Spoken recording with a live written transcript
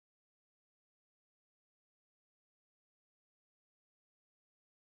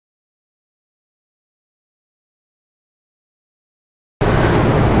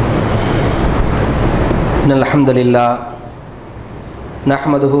إن الحمد لله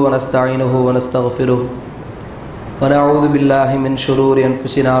نحمده ونستعينه ونستغفره ونعوذ بالله من شرور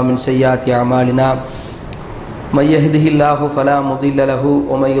أنفسنا ومن سيئات أعمالنا من يهده الله فلا مضل له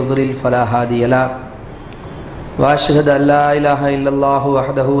ومن يضلل فلا هادي له وأشهد أن لا إله إلا الله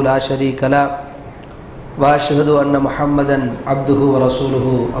وحده لا شريك له وأشهد أن محمدا عبده ورسوله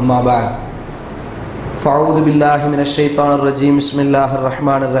أما بعد فأعوذ بالله من الشيطان الرجيم بسم الله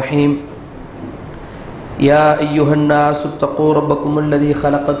الرحمن الرحيم يا أيها الناس اتقوا ربكم الذي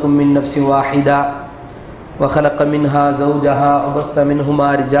خلقكم من نفس واحدة وخلق منها زوجها وبث منهما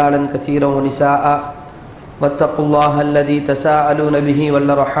رجالا كثيرا ونساء واتقوا الله الذي تساءلون به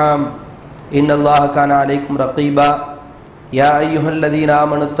والأرحام إن الله كان عليكم رقيبا يا أيها الذين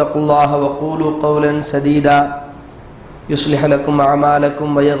آمنوا اتقوا الله وقولوا قولا سديدا يصلح لكم أعمالكم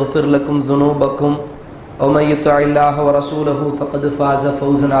ويغفر لكم ذنوبكم ومن يطع الله ورسوله فقد فاز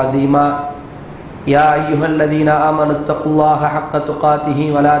فوزا عظيما يا أيها الذين آمنوا اتقوا الله حق تقاته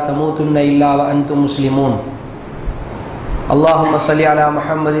ولا تموتن إلا وأنتم مسلمون اللهم صل على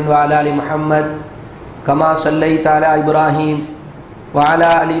محمد وعلى آل محمد كما صليت على إبراهيم وعلى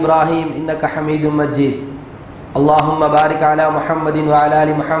آل إبراهيم إنك حميد مجيد اللهم بارك على محمد وعلى آل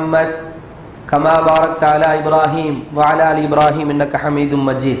محمد كما باركت على إبراهيم وعلى آل إبراهيم إنك حميد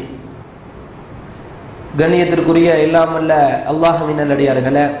مجيد கண்ணியத்திற்குரிய எல்லாம் வல்ல அல்லாஹ்வின்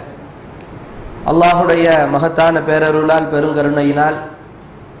நல்லடியார்களே, அல்லாஹுடைய மகத்தான பேரருளால் பெருங்கருணையினால்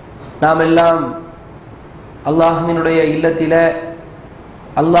நாம் எல்லாம் அல்லாஹ்வினுடைய இல்லத்தில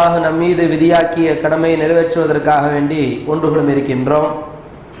அல்லாஹ் நம் மீது விதியாக்கிய கடமையை நிறைவேற்றுவதற்காக வேண்டி ஒன்றுகளும் இருக்கின்றோம்.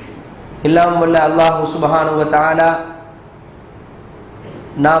 எல்லாம் வல்ல அல்லாஹ் சுப்ஹானஹு வ தஆலா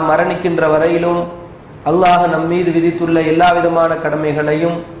நாம் மரணிக்கின்ற வரையிலும் அல்லாஹ் நம் மீது விதித்துள்ள எல்லா விதமான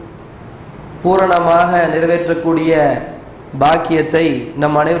கடமைகளையும் பூரணமாக நிறைவேற்றக்கூடிய பாக்கியத்தை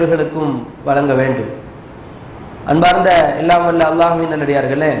நம் அனைவர்களுக்கும் வழங்க வேண்டும். அன்பார்ந்த எல்லாம் வல்ல அல்லாஹ்வின்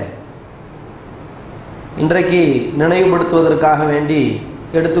நல்லடியார்களே, இன்றைக்கு நினைவுபடுத்துவதற்காக வேண்டி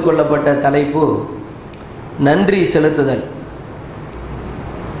எடுத்துக்கொள்ளப்பட்ட தலைப்பு நன்றி செலுத்துதல்.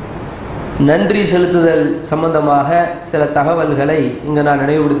 நன்றி செலுத்துதல் சம்பந்தமாக சில தகவல்களை இங்கு நான்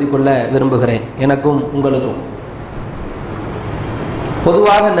நினைவுபடுத்திக் கொள்ள விரும்புகிறேன், எனக்கும் உங்களுக்கும்.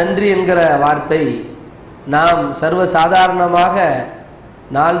 பொதுவாக நன்றி என்கிற வார்த்தை நாம் சர்வசாதாரணமாக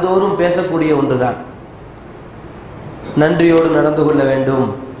நாள்தோறும் பேசக்கூடிய ஒன்றுதான். நன்றியோடு நடந்து கொள்ள வேண்டும்.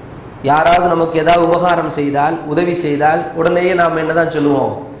 யாராவது நமக்கு ஏதாவது உபகாரம் செய்தால், உதவி செய்தால் உடனேயே நாம் என்ன தான்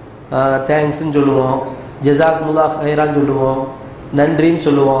சொல்லுவோம்? தேங்க்ஸ்ன்னு சொல்லுவோம், ஜஸாக்குமுல்லாஹ் ஹைரான்னு சொல்லுவோம், நன்றின்னு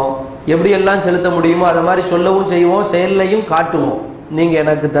சொல்லுவோம். எப்படியெல்லாம் செலுத்த முடியுமோ அதை மாதிரி சொல்லவும் செய்வோம், செயல்லையும் காட்டுவோம். நீங்கள்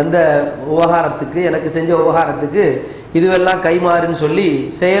எனக்கு தந்த உபகாரத்துக்கு, எனக்கு செஞ்ச உபகாரத்துக்கு இதுவெல்லாம் கைமாறுன்னு சொல்லி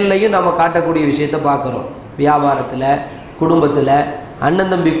செயல்லையும் நம்ம காட்டக்கூடிய விஷயத்தை பார்க்குறோம். வியாபாரத்தில், குடும்பத்தில்,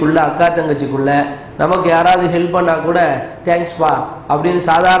 அண்ணன் தம்பிக்குள்ளே, அக்கா தங்கச்சிக்குள்ளே நமக்கு யாராவது ஹெல்ப் பண்ணால் கூட தேங்க்ஸ்பா அப்படின்னு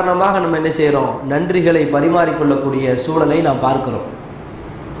சாதாரணமாக நம்ம என்ன செய்கிறோம்? நன்றிகளை பரிமாறிக்கொள்ளக்கூடிய சூழலை நாம் பார்க்கிறோம்.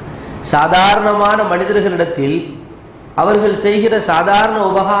 சாதாரணமான மனிதர்களிடத்தில் அவர்கள் செய்கிற சாதாரண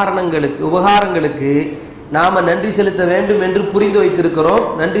உபகாரங்களுக்கு நாம் நன்றி செலுத்த வேண்டும் என்று புரிந்து வைத்திருக்கிறோம்.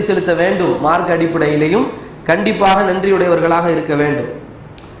 நன்றி செலுத்த வேண்டும். மார்க்க அடிப்படையிலையும் கண்டிப்பாக நன்றியுடையவர்களாக இருக்க வேண்டும்.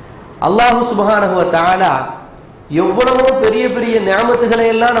 அல்லாஹ் சுப்ஹானஹு வ தஆலா எவ்வளவோ பெரிய பெரிய நிஅமத்துகளை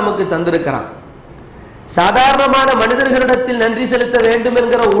எல்லாம் நமக்கு தந்திருக்கிறான். சாதாரணமான மனிதர்களிடத்தில் நன்றி செலுத்த வேண்டும்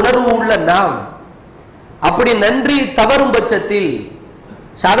என்கிற உணர்வு உள்ள நாம் அப்படி நன்றி தவறும் பட்சத்தில்,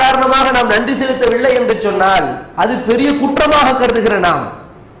 சாதாரணமாக நாம் நன்றி செலுத்தவில்லை என்று சொன்னால் அது பெரிய குற்றமாக கருதுகிற நாம்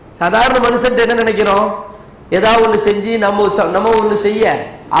சாதாரண மனுஷன் என்ன நினைக்கிறோம்? ஏதாவது ஒன்று செஞ்சு நம்ம ஒன்று செய்ய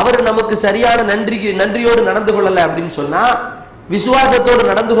அவர் நமக்கு சரியான நன்றியோடு நடந்து கொள்ளலை அப்படின்னு சொன்னா, விசுவாசத்தோடு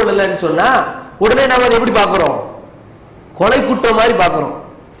நடந்து கொள்ளலைன்னு சொன்னா உடனே நாம் அதை எப்படி பார்க்கிறோம்? கொலை குற்றம் மாதிரி பார்க்கிறோம்.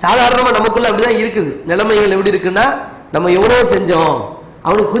 சாதாரணமாக நமக்குள்ள அப்படிதான் இருக்குது. நிலைமைகள் எப்படி இருக்குன்னா, நம்ம எவ்வளோ செஞ்சோம்,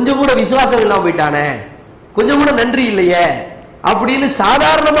 அவனுக்கு கொஞ்சம் கூட விசுவாசம் இல்லாமல் போயிட்டானே, கொஞ்சம் கூட நன்றி இல்லையே அப்படின்னு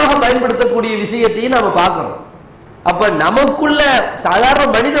சாதாரணமாக பயன்படுத்தக்கூடிய விஷயத்தையும் நாம பார்க்கிறோம். அப்ப நமக்குள்ள சாதாரண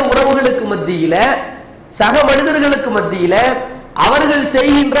மனித உறவுகளுக்கு மத்தியில, சக மனிதர்களுக்கு மத்தியில அவர்கள்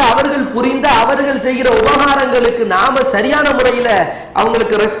செய்கின்ற, அவர்கள் புரிந்த, அவர்கள் செய்கிற உபகாரங்களுக்கு நாம சரியான முறையில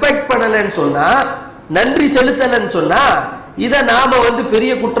அவங்களுக்கு ரெஸ்பெக்ட் பண்ணலன்னு சொன்னா, நன்றி செலுத்தலன்னு சொன்னா, இதை நாம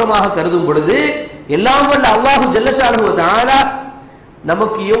பெரிய குற்றமாக கருதும் பொழுது எல்லாம் வல்ல அல்லாஹு ஜல்லஷானஹு வ தஆலா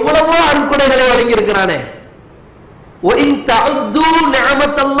நமக்கு எவ்வளவோ அருட்கொடைகளை வழங்கி இருக்கிறானே.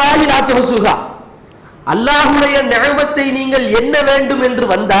 அல்லாஹுடைய நிஅமத்தை நீங்கள் எண்ண வேண்டும் என்று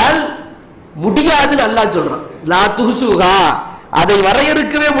வந்தால் முடியாதுன்னு அல்லாஹ் சொல்றான். லா துஹ்சுஹா, அதை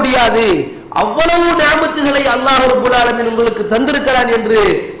வரையறுக்கவே முடியாது. அவ்வளவு நிஅமத்துகளை அல்லாஹ் ரப்பல் ஆலமீன் உங்களுக்கு தந்திருக்கிறான் என்று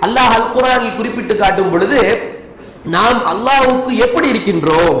அல்லாஹ் அல் குர்ஆனில் குறிப்பிட்டு காட்டும் பொழுது நாம் அல்லாஹ்வுக்கு எப்படி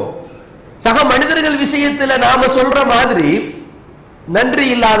இருக்கின்றோம்? சக மனிதர்கள் விஷயத்துல நாம சொல்ற மாதிரி நன்றி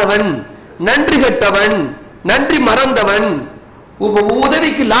இல்லாதவன், நன்றி கெட்டவன், நன்றி மறந்தவன்,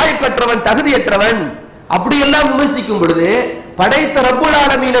 உதவிக்கு லாயக்கற்றவன், தகுதியற்றவன் அப்படியெல்லாம் விமர்சிக்கும் பொழுது படைத்த ரப்புல்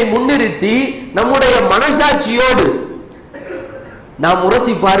ஆலமீனை முன்னிறுத்தி நம்முடைய மனசாட்சியோடு நாம்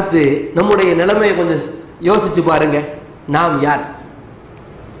உரசி பார்த்து நம்முடைய நிலைமையை கொஞ்சம் யோசிச்சு பாருங்க. நாம் யார்?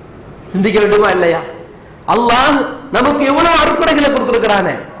 சிந்திக்க வேண்டுமா இல்லையா? அல்லாஹ் நமக்கு எவ்வளவு அருட்கொடைகளை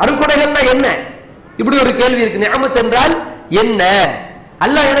கொடுத்திருக்கிறானே. அருட்கொடைகள்னா என்ன? இப்படி ஒரு கேள்வி இருக்கு. நிஅமத் என்றால் என்ன?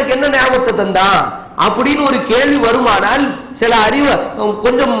 அல்லாஹ் எனக்கு என்ன நிஅமத்தை தந்தான் அப்படின்னு ஒரு கேள்வி வருமானால் சில அறிவு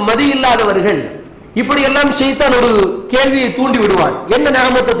கொஞ்சம் மதி இல்லாதவர்கள் இப்படி எல்லாம் ஷைத்தான் ஒரு கேள்வியை தூண்டி விடுவான். என்ன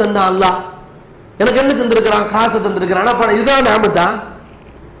நிஅமத்தை தந்தான் அல்லாஹ்? எனக்கு என்ன தந்திருக்கிறான்? காசை தந்திருக்கிறான். ஆனா இதுதான் நிஅமத்தா?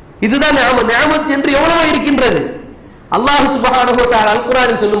 இதுதான் நிஅமத். நிஅமத் என்று எவ்வளவோ இருக்கின்றது. அல்லாஹ் சுப்ஹானஹு வ தஆலா அல்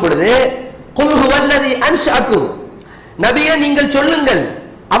குர்ஆனில் சொல்லும் பொழுது குல் ஹுவல்லதி அன்ஷஅக்கும், நபியே நீங்கள் சொல்லுங்கள்,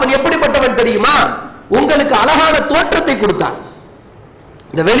 அவன் எப்படிப்பட்டவன் தெரியுமா? உங்களுக்கு அழகான தோற்றத்தை கொடுத்தான்.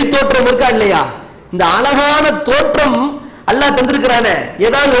 இந்த வெளி தோற்றம் இருக்கா இல்லையா? இந்த அழகான தோற்றம் அல்லாஹ் தந்திருக்கிறானே.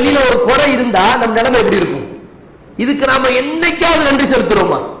 ஏதாவது வெளியில ஒரு குறை இருந்தா நம் நிலைமை எப்படி இருக்கும்? இதுக்கு நாம என்னைக்காவது நன்றி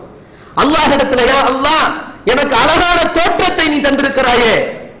செலுத்துறோமா? அல்லாஹ் இடத்துல யா அல்லாஹ் எனக்கு அழகான தோற்றத்தை நீ தந்திருக்கிறாயே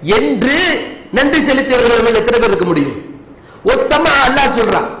என்று நன்றி செலுத்தியவர்கள் எத்தனை பேர் இருக்க முடியும்? அல்லாஹ்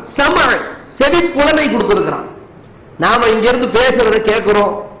சொல்றான், சம செவி புலனை கொடுத்திருக்கிறான். நாம இங்க இருந்து பேசுறத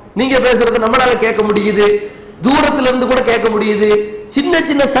கேட்கிறோம், நீங்க பேசுறத நம்மளால கேட்க முடியுது, தூரத்துல இருந்து கூட கேட்க முடியுது, சின்ன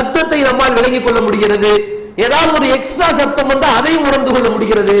சின்ன சத்தத்தை நம்மால் விளங்கிக் கொள்ள முடிகிறது, ஏதாவது ஒரு எக்ஸ்ட்ரா சத்தம் வந்தா அதையும் உணர்ந்து கொள்ள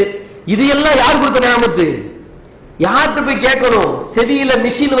முடிகிறது. இது எல்லாம் யார் கொடுத்த நியாமத்து? யார்கிட்ட போய் கேட்கணும்? செவியில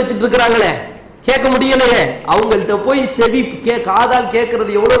மிஷின் வச்சுட்டு இருக்கிறாங்களே, கேட்க முடியலையே, அவங்கள்ட்ட போய் செவி காதால்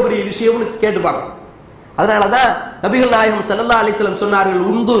கேட்கறது எவ்வளவு பெரிய விஷயம்னு கேட்டுப்பாங்க. அதனாலதான் நபிகள் நாயகம் ஸல்லல்லாஹு அலைஹி வஸல்லம் சொன்னார்கள்,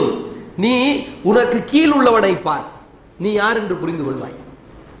 உந்துர், நீ உனக்கு கீழ் உள்ளவனை பார், நீ யார் என்று புரிந்து கொள்வாய்.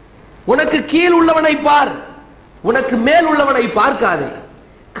 உனக்கு கீழ் உள்ளவனை பார், உனக்கு மேல் உள்ளவனை பார்க்காதே.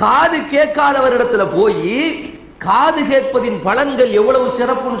 காது கேட்காதவரிடத்துல போய் காது கேட்பதின் பலன்கள் எவ்வளவு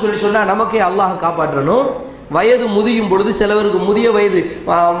சிறப்புன்னு சொன்னா நமக்கே அல்லாஹ் காப்பாற்றணும். வயது முதியும் பொழுது சிலவருக்கு முதிய வயது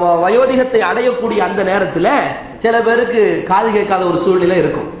வயோதிகத்தை அடையக்கூடிய அந்த நேரத்தில் சில பேருக்கு காது கேட்காத ஒரு சூழ்நிலை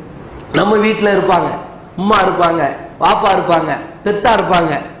இருக்கும். நம்ம வீட்டில் இருப்பாங்க, உம்மா இருப்பாங்க, பாப்பா இருப்பாங்க, பெத்தா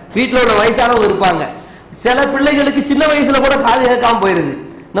இருப்பாங்க, வீட்டில் உள்ள வயசானவங்க இருப்பாங்க. சில பிள்ளைகளுக்கு சின்ன வயசுல கூட காது கேட்காம போயிருது.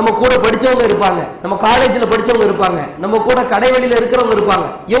 நம்ம கூட படிச்சவங்க இருப்பாங்க, நம்ம காலேஜில் படிச்சவங்க இருப்பாங்க, நம்ம கூட கடைவெளியில் இருக்கிறவங்க இருப்பாங்க.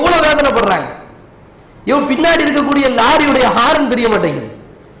 எவ்வளவு வேதனைப்படுறாங்க. இவன் பின்னாடி இருக்கக்கூடிய லாரியுடைய ஹாரன் தெரிய மாட்டேங்குது.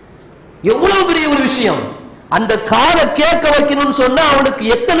 எவ்வளவு பெரிய ஒரு விஷயம். அந்த காதை கேட்க வைக்கணும்னு சொன்னா அவனுக்கு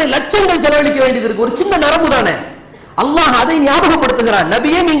எத்தனை லட்சங்கள் செலவழிக்க வேண்டியது இருக்கு. ஒரு சின்ன நரம்பு தானே. அல்லாஹ் அதை ஞாபகப்படுத்துகிறான்.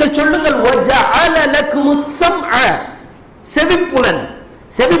 நபியே நீங்கள் சொல்லுங்கள், வஜஅல லக்குமுஸ் ஸம்அ, செவிப்புலன்.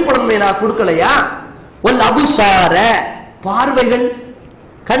 செவிப்புலன்மை நான் கொடுக்கலையா? வல் அபுசார, பார்வைகள்.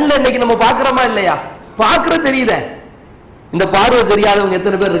 கண்ணில் இன்னைக்கு நம்ம பார்க்கிறோமா இல்லையா? பார்க்கிற தெரியுத. இந்த பார்வை தெரியாதவங்க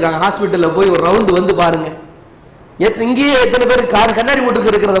எத்தனை பேர் இருக்காங்க? ஹாஸ்பிட்டல்ல போய் ஒரு ரவுண்டு வந்து பாருங்க. இங்கேயே எத்தனை பேர் கண்ணாடி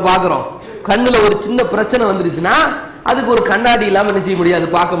போட்டு இருக்கிறத பார்க்கிறோம். கண்ணுல ஒரு சின்ன பிரச்சனை வந்துருச்சுன்னா அதுக்கு ஒரு கண்ணாடி இல்லாம என்ன செய்ய முடியாது?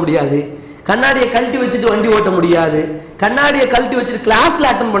 பார்க்க முடியாது. கண்ணாடியை கழட்டி வச்சுட்டு வண்டி ஓட்ட முடியாது. கண்ணாடியை கழட்டி வச்சுட்டு கிளாஸ்ல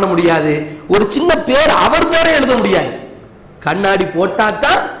அட்டன் பண்ண முடியாது. ஒரு சின்ன பேர் அவர் பேரை எழுத முடியாது. கண்ணாடி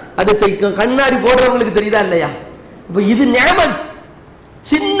போட்டாதான் அது கண்ணாடி போடுறவங்களுக்கு தெரியுதா இல்லையா? இப்ப இது நிஅமத்.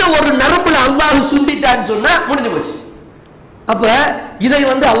 சின்ன ஒரு நரம்புல அல்லாஹ் சுண்டிட்டான்னு சொன்னா முடிஞ்சு போச்சு. அப்ப இதை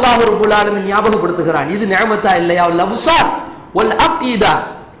அல்லாஹ் ரப்பல் ஆலமீன் ஞாபகப்படுத்துகிறான். இது நிஅமத்தா இல்லையா? வல் அப்சார் வல் அஃஈதா,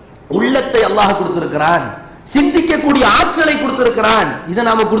 உள்ளத்தை அல்லாஹ் கொடுத்திருக்கிறான், சிந்திக்கக்கூடிய ஆற்றலை கொடுத்திருக்கிறான். இதை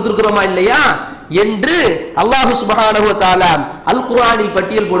நாம கொடுத்திருக்கிறோமா இல்லையா என்று அல்லாஹ் சுப்ஹானஹு வ தஆலா அல் குர்ஆனில்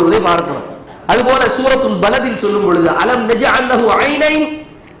பட்டியல் போடுவதை பார்க்கிறோம். அதுபோல சூரத்துல் பலதில் சொல்லும் பொழுது அலம் நஜஅல் லஹு ஐனைன்,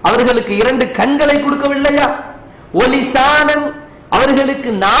 அவர்களுக்கு இரண்டு கண்களை கொடுக்கவில்லையா? ஒலிசானன், அவர்களுக்கு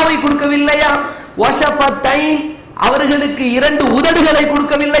நாவை கொடுக்கவில்லையா? வஷஃபத்தைன், அவர்களுக்கு இரண்டு உதடுகளை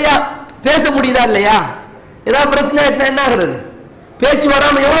கொடுக்கவில்லையா? பேச முடியுதா இல்லையா? ஏதாவது பிரச்சனை என்ன ஆகிறது? பேச்சு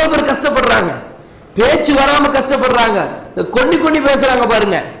வராம எவ்வளவு பேர் கஷ்டப்படுறாங்க. பேச்சு வராம கஷ்டப்படுறாங்க. கொண்டி கொண்டி பேசுறாங்க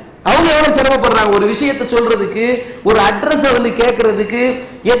பாருங்க, அவங்க எவ்வளவு சிரமப்படுறாங்க. ஒரு விஷயத்தை சொல்றதுக்கு, ஒரு அட்ரஸ் கேட்கறதுக்கு,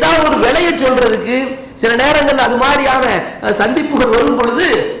 ஏதாவது ஒரு விலையை சொல்றதுக்கு சில நேரங்கள் அது மாதிரியான சந்திப்புகள் வரும் பொழுது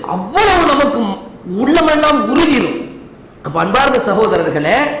அவ்வளவு நமக்கு உள்ளமெல்லாம் உருகிடும். அப்ப அன்பார்ந்த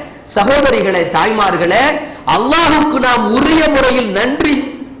சகோதரர்களே, சகோதரிகளே, தாய்மார்களே, அல்லாஹுக்கு நாம் உரிய முறையில் நன்றி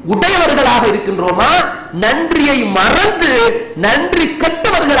உடையவர்களாக இருக்கின்றோமா, நன்றியை மறந்து நன்றி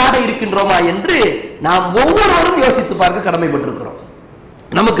கட்டவர்களாக இருக்கின்றோமா என்று நாம் ஒவ்வொருவரும் யோசித்து பார்க்க கடமைப்பட்டிருக்கிறோம்.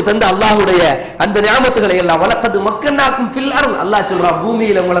 நமக்கு தந்த அல்லாஹ்வுடைய அந்த நியாமத்துகளை எல்லாம் வலக்கது மக்கன்னாக்கும் ஃபில் அர்த், அல்லாஹ் சொல்றான்,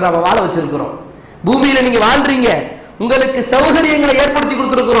 பூமியில உங்களை நாம வாழ வச்சிருக்கிறோம். பூமியில நீங்க வாழ்றீங்க, உங்களுக்கு சௌகரியங்களை ஏற்படுத்தி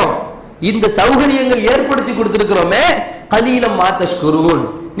கொடுத்திருக்கிறோம். இந்த சௌகரியங்கள் ஏற்படுத்தி கொடுத்திருக்கிறோமே, கலீலம் மா தஷ்குரூன்,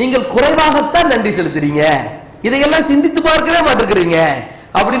 நீங்கள் குறைவாகத்தான் நன்றி செலுத்துறீங்க, இதையெல்லாம் சிந்தித்து பார்க்கவே மாட்டேங்கிறீங்க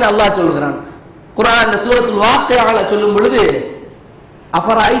அப்படின்னு அல்லாஹ் சொல்கிறான். குர்ஆன்ல சூரத்துல் வாக்கியால சொல்லும் பொழுது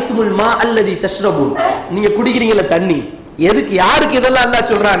அஃபரைத்துமுல் மா அல்லதி தஷ்ரபூன், நீங்க குடிக்கிறீங்கல தண்ணி, எதுக்கு யாருக்கு இதெல்லாம் அல்லாஹ்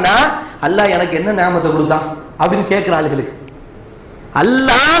சொல்றான்னா, அல்லாஹ் எனக்கு என்ன நியாமத்தை கொடுத்தான் அப்படின்னு கேட்கிற ஆளுகளுக்கு.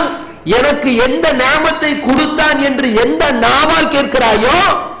 அல்லாஹ் எனக்கு எந்த நியாமத்தை கொடுத்தான் என்று எந்த நாவால் கேட்கிறாயோ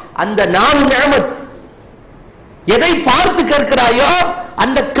அந்த நாவு நியாமத், எதை பார்த்து கேட்கிறாயோ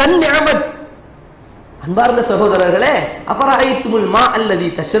அந்த கண் நியாமத். அன்பார்ந்த சகோதரர்களே, அஃபரைத்துமுல் மா அல்லதி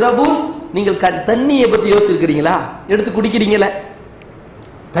தஷ்ரபூன், நீங்கள் தண்ணியை பத்தி யோசிச்சிருக்கிறீங்களா? எடுத்து குடிக்கிறீங்களா?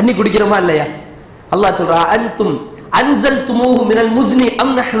 தண்ணி குடிக்கிறோமா இல்லையா? அல்லாஹ் சொல்றா, அன்தும் அன்சல்துமூஹு மினல் முஸ்னி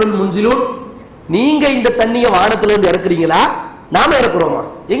அம் நஹ்னுல் முன்சிலூன், நீங்க இந்த தண்ணியை வானத்துல இருந்து இறக்குறீங்களா, நாம இறக்குறோமா?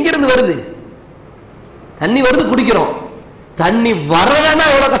 எங்க இருந்து வருது? தண்ணி வருது, குடிக்கிறோம். தண்ணி வரலன்னா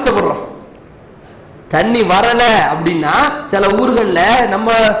எவ்வளவு கஷ்டப்படுறோம். தண்ணி வரல அப்படின்னா சில ஊர்கள்ல,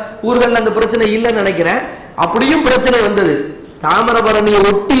 நம்ம ஊர்கள்ல அந்த பிரச்சனை இல்லைன்னு நினைக்கிறேன், அப்படியும் பிரச்சனை வந்தது. தாமிரபரணியை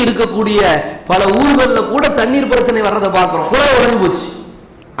ஒட்டி இருக்கக்கூடிய பல ஊர்கள்ல கூட தண்ணீர் பிரச்சனை வர்றதை பார்க்கிறோம். குழாய் உடைஞ்சு போச்சு,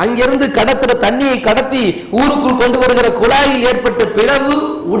 அங்கிருந்து கடத்துற தண்ணியை கடத்தி ஊருக்குள் கொண்டு வருகிற குழாயில் ஏற்பட்ட பிளவு,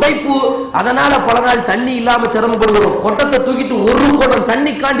 உடைப்பு, அதனால பல நாள் தண்ணி இல்லாம சிரமப்படுகிறோம். கொட்டத்தை தூக்கிட்டு ஒரு குடம்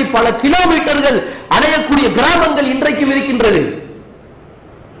தண்ணி காண்டி பல கிலோமீட்டர்கள் அலையக்கூடிய கிராமங்கள் இன்றைக்கும் இருக்கின்றது.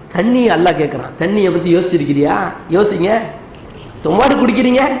 தண்ணி அல்லாஹ் கேட்கிறான், தண்ணியை பத்தி யோசிச்சிருக்கிறியா? யோசிங்க. தொமாடு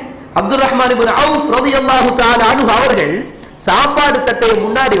குடிக்கிறீங்க. அப்துல் ரஹ்மான் இப்னு அவுஃப் ரலியல்லாஹு தஆலா அன்ஹு அவர்கள் சாப்பாடு தட்டையை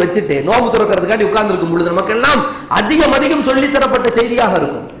முன்னாடி வச்சுட்டு நோம்பு துறக்கிறதுக்காண்டி உட்கார்ந்து இருக்கும் பொழுது நமக்கு எல்லாம் அதிகம் சொல்லித்தரப்பட்ட செய்தியாக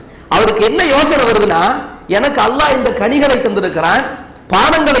இருக்கும். அவருக்கு என்ன யோசனை வருதுன்னா, எனக்கு அல்லாஹ் இந்த கனிகளை தந்திருக்கிறான்,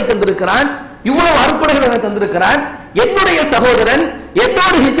 பானங்களை தந்திருக்கிறான், இவ்வளவு அருட்கொடைகளை எனக்கு தந்திருக்கிறான். என்னுடைய சகோதரன்,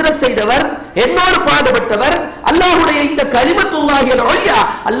 என்னோடு ஹிஜ்ரத் செய்தவர், என்னோடு பாடுபட்டவர், அல்லாஹ்வுடைய இந்த கலிமத்துல்லாஹில் உல்யா,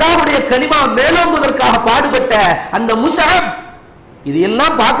 அல்லாஹ்வுடைய கலிமா மேலோங்குவதற்காக பாடுபட்ட அந்த முஸ்அப், இது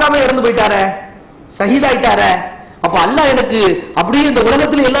எல்லாம் பார்க்காம இறந்து போயிட்டாரே, ஷஹீதாயிட்டாரே. அப்ப அல்லாஹ் எனக்கு அப்படியே இந்த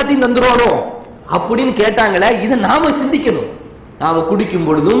உலகத்துல எல்லாத்தையும் தந்துருவானோ அப்படின்னு கேட்டாங்களே. இதை நாம சிந்திக்கணும். நாம குடிக்கும்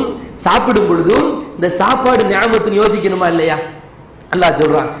பொழுதும் சாப்பிடும் பொழுதும் இந்த சாப்பாடு நியாமத்துன்னு யோசிக்கணுமா இல்லையா? அல்லாஹ்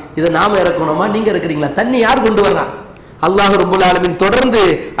சொல்றான், இதை நாம இறக்கணுமா, நீங்க இருக்கிறீங்களா? தண்ணி யார் கொண்டு வர்றா? அல்லாஹ் ரப்பல் ஆலமீன் தொடர்ந்து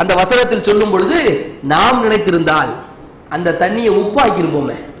அந்த வசனத்தில் சொல்லும் பொழுது, நாம் நினைத்திருந்தால் அந்த தண்ணியை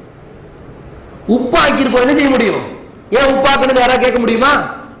உப்பாக்கியிருப்போமே, உப்பாக்கியிருப்போம், என்ன செய்ய முடியும்? ஏன் உப்பாக்கணும்னு யாராவது கேட்க முடியுமா?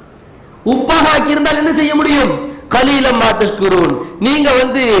 உப்பாக ஆக்கியிருந்தால் என்ன செய்ய முடியும்? கலீலம் மா தஷ்குரூன், நீங்க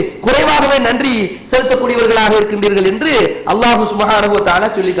குறைவாகவே நன்றி செலுத்தக்கூடியவர்களாக இருக்கின்றீர்கள் என்று அல்லாஹ் சுப்ஹானஹு வ தஆலா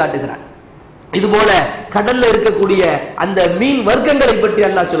சொல்லி காட்டுகிறான். இது போல கடல்ல இருக்கக்கூடிய அந்த மீன் வர்க்கங்களை பற்றி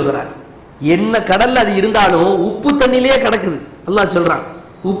அல்லாஹ் சொல்கிறான். என்ன கடல்ல அது இருந்தாலும் உப்பு தண்ணியிலே கிடக்குது. அல்லாஹ் சொல்றான்,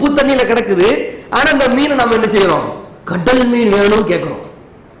 உப்பு தண்ணியில கிடக்குது. ஆனா அந்த மீனை நம்ம என்ன செய்யறோம்? கடல் மீன் வேணும் கேட்கிறோம்.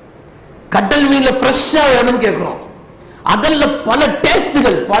 கடல் மீன்ல ஃப்ரெஷ்ஷா வேணும் கேட்கிறோம். அதல்ல பல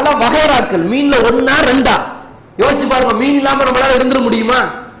டேஸ்டுகள், பல வகைராக்கள். மீன்ல ஒன்னா ரெண்டா யோசிச்சு பாருங்க. மீன் இல்லாம நம்மளால இருந்துட முடியுமா?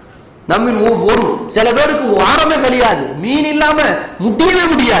 நம்ம ஒரு சில பேருக்கு வாரமே கழியாது, மீன் இல்லாம முடியவே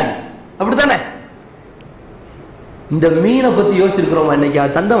முடியாது. அப்படித்தானே? இந்த மீனை பத்தி யோசிச்சிருக்கிறோமா இன்னைக்கு?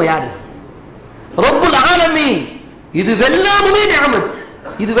 தந்தவன் யாரு? ரப்புல் ஆலமீன். இது வெல்லாமுமே நியாமத்,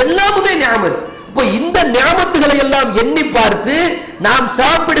 இது வெல்லாமுமே நியாமத். இப்போ இந்த நியாமத்துகளை எல்லாம் எண்ணி பார்த்து நாம்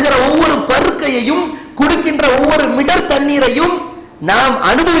சாப்பிடுகிற ஒவ்வொரு பருக்கையையும், குடிக்கின்ற ஒவ்வொரு மிடர் தண்ணீரையும், நாம்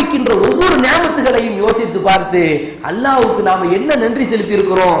அனுபவிக்கின்ற ஒவ்வொரு நியாமத்துகளையும் யோசித்து பார்த்து அல்லாஹ்வுக்கு நாம என்ன நன்றி செலுத்தி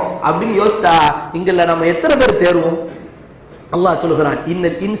இருக்கிறோம் அப்படின்னு யோசித்தா இங்கல நம்ம எத்தனை பேர் தேர்வோம்? அல்லாஹ் சொல்கிறான்,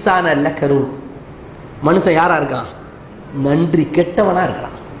 இன்னல் இன்சான லகரூத், மனுஷன் யாரா இருக்கான்? நன்றி கெட்டவனா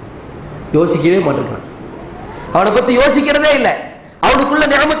இருக்கிறான். யோசிக்கவே மாட்டேங்கிறான். அவனை பத்தி யோசிக்கிறதே இல்லை, அவனுக்குள்ள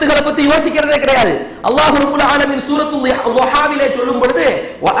நியாமத்துகளை பத்தி யோசிக்கிறதே கிடையாது. அல்லாஹ் ரப்பல் ஆலமீன் சூரத்துல் லுஹாவிலே சொல்லும் பொழுது,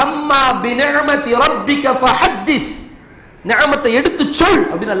 வ அம்மா பிநிஅமதி ரப்பிக ஃபஹத்திஸ், நியாமத்தை எடுத்து சொல்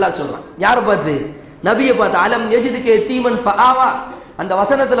அப்படின்னு அல்லாஹ் சொல்றான். யாரை பார்த்து? நபியை பார்த்து. அலம் யஜிதுக யதீமன் ஃபஆவா, அந்த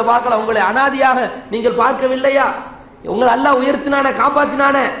வசனத்துல பார்க்கல, உங்களை அனாதியாக நீங்கள் பார்க்கவில்லையா, உங்களை அல்லாஹ் உயர்த்தினானே,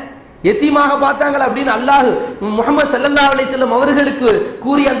 காப்பாத்தினானே, எத்தீமாக பார்த்தாங்களா அப்படின்னு அல்லாஹ் முஹம்மது ஸல்லல்லாஹு அலைஹி வஸல்லம் அவர்களுக்கு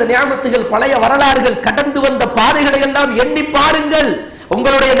கூறிய அந்த நியாமத்துகள், பழைய வரலாறுகள், கடந்து வந்த பாதைகளை எல்லாம் எண்ணி பாருங்கள்,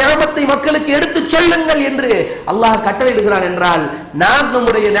 உங்களுடைய நியாமத்தை மக்களுக்கு எடுத்து சொல்லுங்கள் என்று அல்லாஹ் கட்டளையிடுகிறான். என்றால் நாம்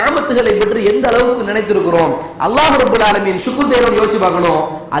நம்முடைய நியாமத்துகளை பற்றி எந்த அளவுக்கு நினைத்திருக்கிறோம்? அல்லாஹ் ரப்பல் ஆலமீன் ஷுக்ர் செய்யணும். யோசிச்சு பார்க்கணும்.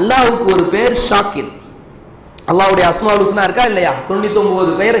 அல்லாஹ்வுக்கு ஒரு பெயர் ஷாக்கிர். அல்லாஹ்வுடைய அஸ்மாஉல் ஹுஸ்னா இருக்கா இல்லையா?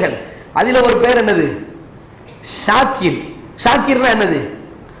 99 பெயர்கள். அதுல ஒரு பெயர் என்னது? ஷாக்கிர். ஷாக்கிர்னா என்னது?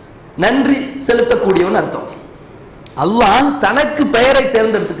 நன்றி செலுத்தக்கூடியவன் அர்த்தம். அல்லாஹ் தனக்கு பெயரை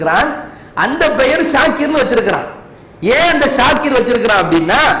தேர்ந்தெடுத்துக்கிறான், அந்த பெயர் ஷாக்கிர்னு வச்சிருக்கிறான். ஏன் அந்த ஷாக்கிர் வச்சிருக்கிறான்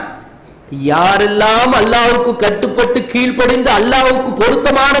அப்படின்னா, யாரெல்லாம் அல்லாஹ்வுக்கு கட்டுப்பட்டு கீழ்ப்படிந்து அல்லாஹ்வுக்கு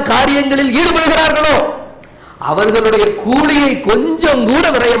பொருத்தமான காரியங்களில் ஈடுபடுகிறார்களோ அவர்களுடைய கூலியை கொஞ்சம் கூட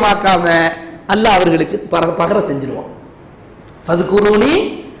விரயமாக்காம அல்லாஹ் அவர்களுக்கு பகர செஞ்சிருவான். ஃபதுகுரூனி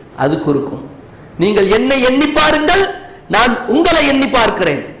அதுகுருக்கும், நீங்கள் என்னை எண்ணி பாருங்கள், நான் உங்களை எண்ணி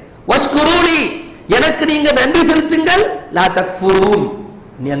பார்க்கிறேன். வஷ்குரூனி, எனக்கு நீங்க நன்றி செலுத்துங்கள். லா தக்ஃபுரூன்,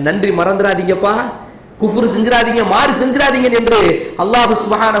 நன்றி மறந்துடாதீங்கப்பா, குஃப்ர் செஞ்சிராதீங்க, மாறு செஞ்சிராதீங்க என்று அல்லாஹ்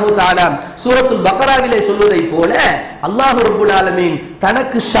சுப்ஹானஹு தஆலா சூரத்துல் பக்ராவிலே சொல்வதை போல அல்லாஹ் ரப்பல் ஆலமீன்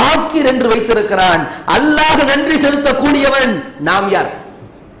தனக்கு ஷாக்கிர் என்று வைத்திருக்கிறான். அல்லாஹ் நன்றி செலுத்தக்கூடியவன். நாம் யார்?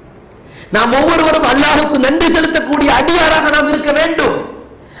 நாம் ஒவ்வொருவரும் அல்லாஹ்வுக்கு நன்றி செலுத்தக்கூடிய அடியாராக நாம் இருக்க வேண்டும்.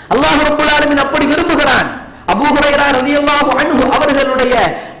 அல்லாஹ் ரப்பல் ஆலமீன் அப்படி விரும்புகிறான். அபூ ஹுரைரா ரலியல்லாஹு அன்ஹு அவர்களுடைய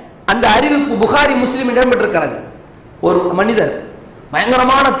அந்த அறிவிப்பு புகாரி முஸ்லிம் இடம்பெற்றிருக்கிறது. ஒரு மனிதர்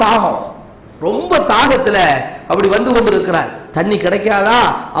பயங்கரமான தாகம், ரொம்ப தாகத்துல அப்படி வந்து கொண்டிருக்கிறார். தண்ணி கிடைக்காதா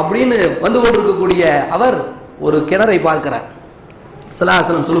அப்படின்னு வந்து கொண்டிருக்கக்கூடிய அவர் ஒரு கிணறை பார்க்கிறார். ஸல்லல்லாஹு அலைஹி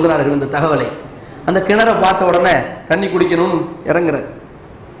வஸல்லம் சொல்கிறார்கள் இந்த தகவலை. அந்த கிணறை பார்த்த உடனே தண்ணி குடிக்கணும்னு இறங்குறார்.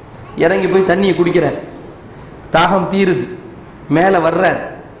 இறங்கி போய் தண்ணியை குடிக்கிறார். தாகம் தீருது. மேலே வர்றார்.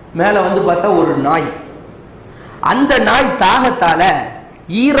 மேலே வந்து பார்த்தா ஒரு நாய். அந்த நாய் தாகத்தால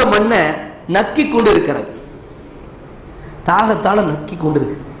ஈர மண்ணை நக்கி கொண்டு இருக்கிறது. தாகத்தால நக்கி கொண்டு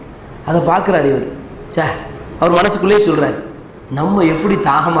இருக்கு. அதை பார்க்குறாரு இவர். சே, அவர் மனசுக்குள்ளே சொல்கிறார், நம்ம எப்படி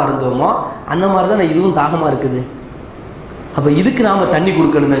தாகமாக இருந்தோமோ அந்த மாதிரி தான் இதுவும் தாகமாக இருக்குது, அப்போ இதுக்கு நாம் தண்ணி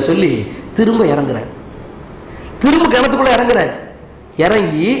கொடுக்கணுமே சொல்லி திரும்ப இறங்குறார். திரும்ப கிணத்துக்குள்ளே இறங்குறார்.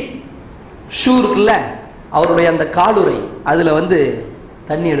 இறங்கி ஷூ இருக்குல்ல, அவருடைய அந்த காலுறை அதில் வந்து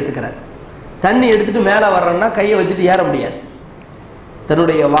தண்ணி எடுத்துக்கிறார். தண்ணி எடுத்துகிட்டு மேலே வர்றோன்னா கையை வச்சுட்டு ஏற முடியாது.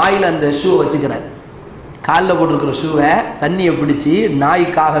 தன்னுடைய வாயில் அந்த ஷூ வச்சுக்கிறார். காலில் போட்டிருக்கிற ஷூவை தண்ணியை பிடிச்சி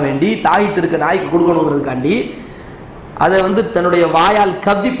நாய்க்காக வேண்டி, தாகித்திருக்க நாய்க்கு கொடுக்கணுங்கிறதுக்காண்டி அதை வந்து தன்னுடைய வாயால்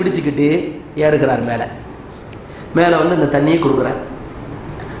கவ்வி பிடிச்சிக்கிட்டு ஏறுகிறார் மேலே. மேலே வந்து அந்த தண்ணியை கொடுக்குறார்.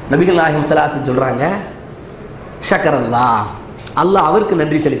 நபிகள் நாயகம் ஸல்லல்லாஹு அலைஹி வஸல்லம் சொல்கிறாங்க, ஷக்கரல்லா, அல்லாஹ் அவருக்கு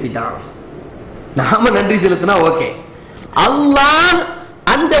நன்றி செலுத்திட்டான். நாம நன்றி செலுத்தினா ஓகே. அல்லாஹ்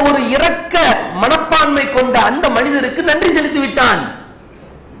அந்த ஒரு இரக்க மனப்பான்மை கொண்ட அந்த மனிதருக்கு நன்றி செலுத்தி விட்டான்.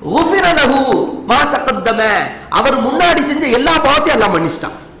 அவர் முன்னாடி செஞ்ச எல்லா பாவத்தையும் எல்லாம்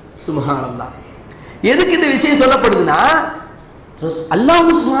மன்னிச்சிட்டான். சுப்ஹானல்லாஹ். எதுக்கு இந்த விஷயம் சொல்லப்படுதுன்னா, அல்லாஹ்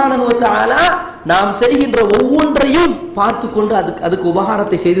சுப்ஹானஹு வ தஆலா நாம் செய்கின்ற ஒவ்வொன்றையும் பார்த்து கொண்டு அதுக்கு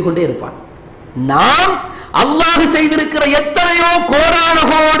உபகாரத்தை செய்து கொண்டே இருப்பான். நாம் அல்லாஹ் செய்திருக்கிற எத்தனையோ கோடான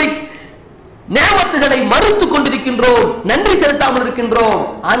கோடி நேமத்துகளை மறுத்துக் கொண்டிருக்கின்றோம், நன்றி செலுத்தாமல் இருக்கின்றோம்.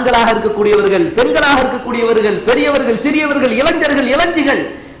 ஆண்களாக இருக்கக்கூடியவர்கள், பெண்களாக இருக்கக்கூடியவர்கள், பெரியவர்கள், சிறியவர்கள், இளைஞர்கள், இளஞ்சிகள்,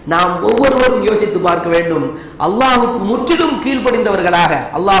 நாம் ஒவ்வொருவரும் யோசித்து பார்க்க வேண்டும். அல்லாஹுக்கு முற்றிலும் கீழ்ப்படிந்தவர்களாக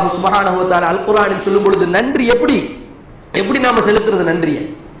அல்லாஹ் சுப்ஹானஹு வ தஆலா அல் குர்ஆனில் சொல்லும் பொழுது நன்றி எப்படி நாம செலுத்துறது? நன்றியை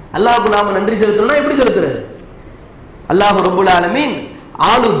அல்லாஹுக்கு நாம நன்றி செலுத்தணும்னா எப்படி செலுத்துறது? அல்லாஹ் ரப்பல் ஆலமீன்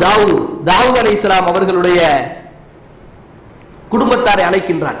தாவூத் அலைஹிஸ்ஸலாம் அவர்களுடைய குடும்பத்தாரை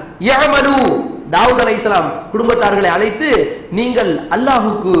அழைக்கின்றான். யஅமலு, தாவூத் அலைஹிஸ்ஸலாம் குடும்பத்தார்களை அழைத்து, நீங்கள்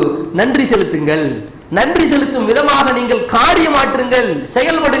அல்லாஹுக்கு நன்றி செலுத்துங்கள், நன்றி செலுத்தும் விதமாக நீங்கள் காரியமாற்றுங்கள்,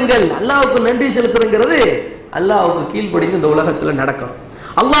 செயல்படுங்கள். அல்லாஹுக்கு நன்றி செலுத்துங்கிறது அல்லாஹுக்கு கீழ்ப்படிந்து இந்த உலகத்தில் நடக்கணும்.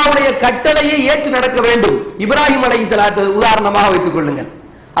 அல்லாஹ்வுடைய கட்டளையை ஏற்று நடக்க வேண்டும். இப்ராஹிம் அலைஹிஸ்ஸலாத்தை உதாரணமாக வைத்துக் கொள்ளுங்கள்.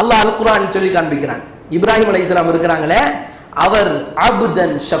 அல்லாஹ் அல் குர்ஆனில் சொல்லி காண்பிக்கிறான். இப்ராஹிம் அலைஹிஸ்ஸலாம் இருக்கிறாங்களே, அவர்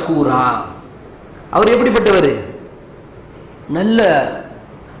அப்தன் ஷகூரா, அவர் எப்படிப்பட்டவர்? நல்ல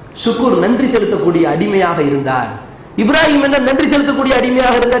ஷுக்குர், நன்றி செலுத்தக்கூடிய அடிமையாக இருந்தார். இப்ராஹிம் என்ன நன்றி செலுத்தக்கூடிய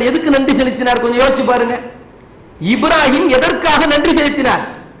அடிமையாக இருந்தார். எதுக்கு நன்றி செலுத்தினார்? கொஞ்சம் யோசிச்சு பாருங்க. இப்ராஹிம் எதற்காக நன்றி செலுத்தினார்?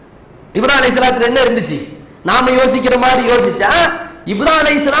 இப்ராஹிம் அலைஹிஸ்ஸலாத்துல என்ன இருந்துச்சு? நாம யோசிக்கிற மாதிரி யோசிச்சா, இப்ராஹிம்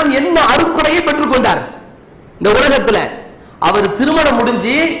அலைஹிஸ்ஸலாம் என்ன அருட்கொடையை பெற்றுக்கொண்டார் இந்த உலகத்துல? அவர் திருமணம்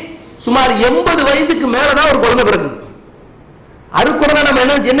முடிஞ்சு சுமார் 80 வயசுக்கு மேலதான் ஒரு குழந்தை பிறகுது. அருட்கொடை நம்ம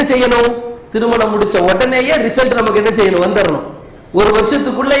என்ன செய்யணும்? திருமணம் முடிச்ச உடனேயே ரிசல்ட் நமக்கு என்ன செய்யணும்? வந்துடணும். ஒரு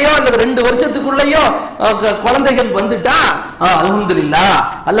வருஷத்துக்குள்ளேயோ அல்லது 2 வருஷத்துக்குள்ளேயோ குழந்தைகள் வந்துட்டா அல்ஹம்துலில்லாஹ்,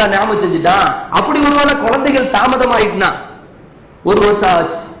 அல்லாஹ் நியாமத் செஞ்சுட்டான். அப்படி ஒருவேளை குழந்தைகள் தாமதமாயிட்டுனா 1 வருஷம்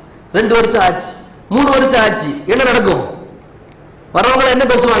ஆச்சு, 2 வருஷம் ஆச்சு, 3 வருஷம் ஆச்சு, என்ன நடக்கும்? வரவங்க என்ன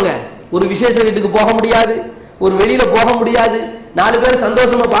பேசுவாங்க? ஒரு விசேஷ வீட்டுக்கு போக முடியாது, ஒரு வெளியில போக முடியாது, 4 பேர்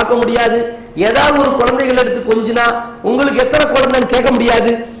சந்தோஷமா பார்க்க முடியாது. ஏதாவது ஒரு குழந்தைகள் எடுத்து கொஞ்சினா உங்களுக்கு எத்தனை குழந்தைன்னு கேட்க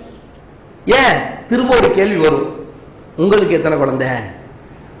முடியாது. ஏன்? திரும்ப ஒரு கேள்வி வரும், உங்களுக்கு எத்தனை குழந்தை?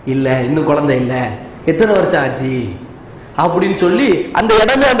 இல்லை, இன்னும் குழந்தை இல்லை, எத்தனை வருஷம் ஆச்சு அப்படின்னு சொல்லி அந்த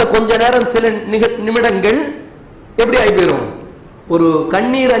இடமே அந்த கொஞ்ச நேரம் சில நிமிடங்கள் எப்படி ஆகி போயிடும்? ஒரு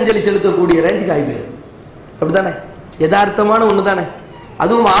கண்ணீர் அஞ்சலி செலுத்தக்கூடிய ரேஞ்சுக்கு ஆகி போயிடும். அப்படித்தானே? யதார்த்தமான ஒன்று தானே?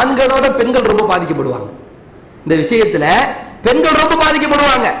 அதுவும் ஆண்களோட பெண்கள் ரொம்ப பாதிக்கப்படுவாங்க. இந்த விஷயத்துல பெண்கள் ரொம்ப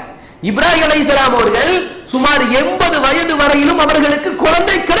பாதிக்கப்படுவாங்க. இப்ராஹிம் அலைஹிஸ்ஸலாம் அவர்கள் சுமார் 80 வயது வரையிலும் அவர்களுக்கு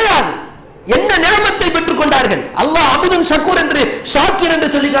குழந்தை கிடையாது. என்ன நியமத்தை பெற்றுக் கொண்டார்கள். அல்லாஹ் அபுதன் ஷக்கூர் என்று ஷாக்கிர் என்று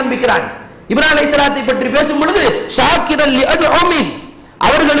சொல்லி காண்பிக்கிறான். இப்ராஹிம் அலைஹிஸ்ஸலாத்தை பற்றி பேசும் பொழுது ஷாக்கிரல் லிஅன்உமி,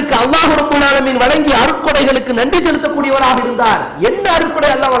 அவர்களுக்கு அல்லாஹ் ரப்பல் ஆலமீன் வழங்கிய அருட்கொடைகளுக்கு நன்றி செலுத்தக்கூடியவராக இருந்தார். என்ன அருட்கொடை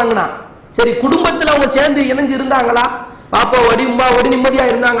அல்லாஹ் வழங்கினான்? சரி, குடும்பத்தில் அவங்க சேர்ந்து இணைஞ்சு இருந்தாங்களா? பாப்பா ஒடி உம்மா ஒடி நிம்மதியா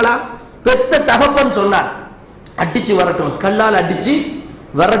இருந்தாங்களா? பெத்த தகப்பன் சொன்னார், அடிச்சு வரட்டும், கல்லால் அடிச்சு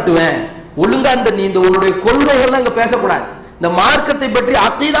வரட்டுவேன், ஒழுங்கா இந்த உன்னுடைய கொள்கைகள்லாம் இங்க பேசக்கூடாது, இந்த மார்க்கத்தை பற்றி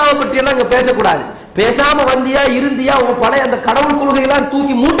அக்கீதாவை பற்றி எல்லாம் இங்க பேசக்கூடாது, பேசாம வந்தியா இருந்தியா உன் பழைய அந்த கடவுள் கொள்கையெல்லாம்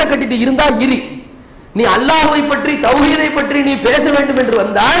தூக்கி மூட்டை கட்டிட்டு இருந்தா இரு, நீ அல்லாஹ்வை பற்றி தௌஹீதை பற்றி நீ பேச வேண்டும் என்று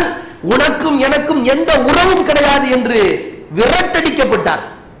வந்தால் உனக்கும் எனக்கும் எந்த உறவும் கிடையாது என்று விரட்டடிக்கப்பட்டார்.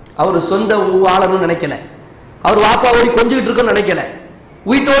 அவர் சொந்த வாழணும்னு நினைக்கல, அவர் வாப்பாவோடி கொஞ்சிட்டு இருக்கணும்னு நினைக்கல,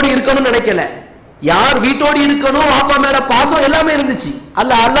 வீட்டோடு இருக்கணும்னு நினைக்கல. யார் வீட்டோடு இருக்கணும், வாப்பா மேல பாசம் எல்லாமே இருந்துச்சு.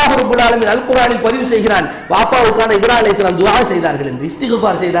 அல்லாஹ் ரப்பல் ஆலமீன் அல் குர்ஆனில் பதிவு செய்கிறான், வாப்பாவுக்கான இப்ராஹிம் அலைஹிஸ்ஸலாம் துஆ செய்தார்கள் என்று,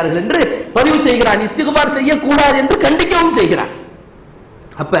 இஸ்திக்பார் செய்தார்கள் என்று பதிவு செய்கிறான். இஸ்திக்பார் செய்யக்கூடாது என்று கண்டிக்கவும் செய்கிறான்.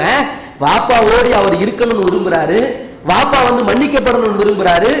 அப்ப வாப்பா ஓடி அவர் இருக்கணும்னு விரும்புறாரு, வாப்பா மன்னிக்கப்படணும்னு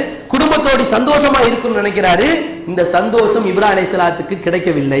விரும்புறாரு, குடும்பத்தோடு சந்தோஷமா இருக்கணும்னு நினைக்கிறாரு. இந்த சந்தோஷம் இப்ராஹிம் அலைஹிஸ்ஸலாத்துக்கு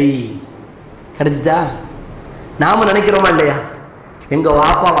கிடைக்கவில்லை. கிடைச்சிச்சா? நாம நினைக்கிறோமா இல்லையா, எங்க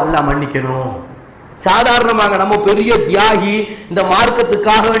வாப்பா அல்லாஹ் மன்னிக்கணும். சாதாரணமாக நம்ம பெரிய தியாகி, இந்த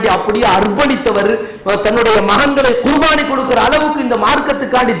மார்க்கத்துக்காக வேண்டி அப்படியே அர்ப்பணித்தவர், தன்னுடைய மகன்களை குர்பானி கொடுக்கிற அளவுக்கு இந்த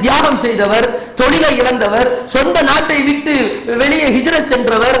மார்க்கத்துக்காண்டி தியாகம் செய்தவர், தொழிலை இழந்தவர், சொந்த நாட்டை விட்டு வெளியே ஹிஜ்ரத்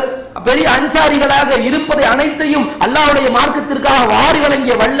சென்றவர், பெரிய அன்சாரிகளாக இருப்பதை அனைத்தையும் அல்லாஹ்வுடைய மார்க்கத்திற்காக வாரி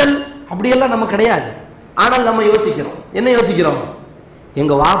வழங்கிய வள்ளல், அப்படியெல்லாம் நம்ம கிடையாது. ஆனால் நம்ம யோசிக்கிறோம், என்ன யோசிக்கிறோம்?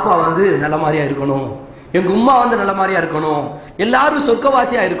 எங்க வாப்பா நல்ல மாதிரியா இருக்கணும், எங்க உம்மா நல்ல மாதிரியா இருக்கணும், எல்லாரும்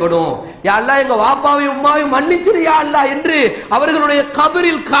சொர்க்கவாசியா இருக்கணும், யா அல்லாஹ் எங்க வாப்பாவையும் உம்மாவையும் மன்னிச்சிரு யா அல்லாஹ் என்று அவர்களுடைய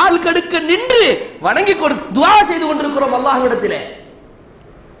கபரில் கால் கடுக்க நின்று வணங்கி துஆ செய்து கொண்டிருக்கிறோம். அல்லாஹ்விடத்திலே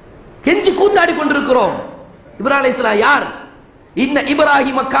கெஞ்சி கூத்தாடி கொண்டிருக்கிறோம். இப்ராஹிம் அலைஹிஸ்ஸலாம் யார்? இன்ன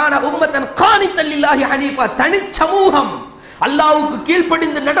இப்ராஹிம கான உம்மத்தன் கானித்தன் லில்லாஹி ஹனீஃபா, தனி சமூகம், அல்லாஹ்வுக்கு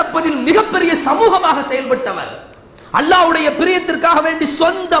கீழ்ப்படிந்து நடப்பதில் மிகப்பெரிய சமூகமாக செயல்பட்டவர், அல்லாஹ்வுடைய பிரியத்திற்காக வேண்டி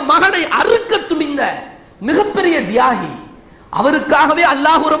சொந்த மகனை அறுக்க துணிந்த மிகப்பெரிய தியாகி. அவருக்காகவே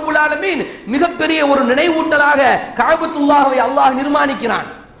அல்லாஹ் ரப்பல் ஆலமீன் மிகப்பெரிய ஒரு நினைவூட்டலாக கஅபத்துல்லாஹ்வை அல்லாஹ் நிர்மாணிக்கிறான்.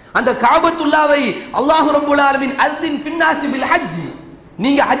 அந்த கஅபத்துல்லாஹ்வை அல்லாஹ் ரப்பல் ஆலமீன் அஸ்தின் ஃபின்னாஸி பில் ஹஜ்,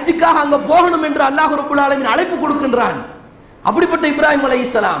 நீங்க ஹஜ்ஜுக்காக அங்க போகணும் என்று அல்லாஹ் ரப்பல் ஆலமீன் அழைப்பு கொடுக்கின்றான். அப்படிப்பட்ட இப்ராஹிம்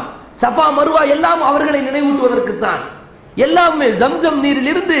அலைஹிஸ்ஸலாம் சஃபா மர்வா எல்லாம் அவர்களை நினைவூட்டுவதற்கு தான். எல்லாமே ஜம்சம் நீரில்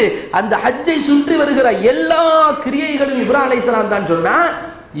இருந்து அந்த ஹஜ்ஜை சுற்றி வருகிற எல்லா கிரியைகளும் இப்ராஹிம் அலைஹிஸ்ஸலாம் தான் சொன்னா,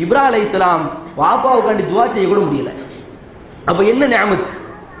 இப்ராஹிம் அலைஹிஸ்ஸலாம் வாப்பாவுக்காண்டி துஆ செய்ய கூட முடியல. அப்ப என்ன நிஅமத்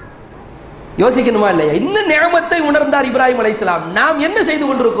யோசிக்கணுமா இல்லையா? என்ன நிஅமத்தை உணர்ந்தார் இப்ராஹிம் அலைஹிஸ்ஸலாம்? நாம் என்ன செய்து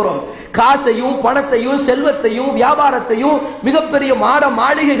கொண்டிருக்கிறோம்? காசையும் பணத்தையும் செல்வத்தையும் வியாபாரத்தையும் மிகப்பெரிய மாட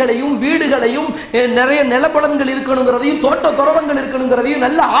மாளிகைகளையும் வீடுகளையும் நிறைய நிலப்பலன்கள் இருக்கணுங்கிறதையும் தோட்ட துறவங்கள் இருக்கணுங்கிறதையும்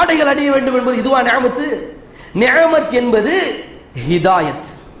நல்ல ஆடைகள் அணிய வேண்டும் என்பது இதுவா நிஅமத்து? நிஅமத் என்பது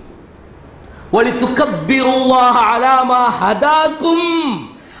ஹிதாயத். வலி துக்கப்பிருல்லாஹ அலா மா ஹதாக்கும்,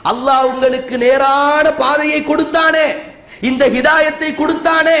 அல்லாஹ் உங்களுக்கு நேரான பாதையை கொடுத்தானே, இந்த ஹிதாயத்தை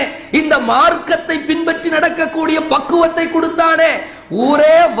கொடுத்தானே, இந்த மார்க்கத்தை பின்பற்றி நடக்கக்கூடிய பக்குவத்தை கொடுத்தானே,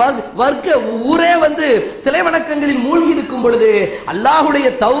 ஊரே சிலை வணக்கங்களில் மூழ்கி இருக்கும் பொழுது அல்லாஹ்வுடைய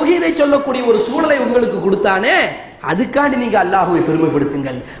தௌஹீதை சொல்லக்கூடிய ஒரு சூழலை உங்களுக்கு கொடுத்தானே, அதுக்காண்டி நீங்க அல்லாஹ்வை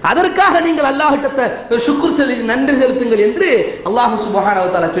பெருமைப்படுத்துங்கள், அதற்காக நீங்கள் அல்லாஹ்விடத்தை ஷுக்ர் செலுத்தி நன்றி செலுத்துங்கள் என்று அல்லாஹ் சுப்ஹானஹு வ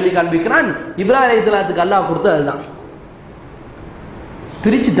தஆலா சொல்லி காண்பிக்கிறான். இப்ராஹிம் அலைஹிஸ்ஸலாத்துக்கு அல்லாஹ் கொடுத்தது அதுதான்.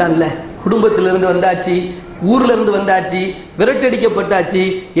 பிரிச்சுட்டான்ல, குடும்பத்திலிருந்து வந்தாச்சு, ஊர்ல இருந்து வந்தாச்சு, விரட்டடிக்கப்பட்டாச்சு,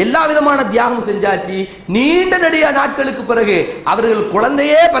 எல்லா விதமான தியாகம் செஞ்சாச்சு. நீண்ட நெடிய நாட்களுக்கு பிறகு அவர்கள்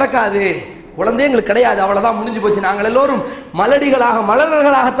குழந்தையே பிறக்காது, குழந்தையே எங்களுக்கு கிடையாது, அவ்வளவுதான், முடிஞ்சு போச்சு, நாங்கள் எல்லோரும்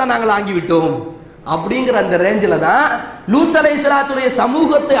மலர்களாகத்தான் நாங்கள் ஆகிவிட்டோம் அப்படிங்கிற அந்த ரேஞ்சில் தான் லூத் அலைஹிஸ்ஸலாத்துடைய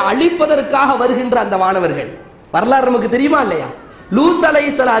சமூகத்தை அழிப்பதற்காக வருகின்ற அந்த வானவர்கள் வரலாறு நமக்கு தெரியுமா இல்லையா? லூத்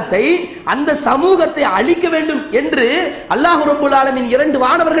அலைஹிஸ்ஸலாத்தை அந்த சமூகத்தை அழிக்க வேண்டும் என்று அல்லாஹ் ரப்பல் ஆலமீன் 2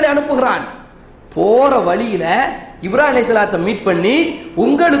 வானவர்களை அனுப்புகிறான். போற வழியில இப்ராஹிம் அலைஹிஸ்ஸலாத்தை மீட் பண்ணி,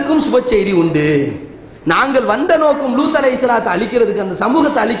 உங்களுக்கும் சுப செய்தி உண்டு, நாங்கள் வந்த நோக்கம் லூத் அலைஹிஸ்ஸலாத்தை அழிக்கிறதுக்கு, அந்த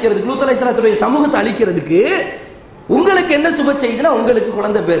சமூகத்தை அழிக்கிறதுக்கு, லூத் அலைஹிஸ்ஸலாத்துடைய சமூகத்தை அழிக்கிறதுக்கு, உங்களுக்கு என்ன சுப செய்தினா உங்களுக்கு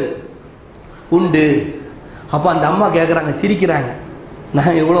குழந்தை பேரு உண்டு. அப்ப அந்த அம்மா கேட்குறாங்க, சிரிக்கிறாங்க,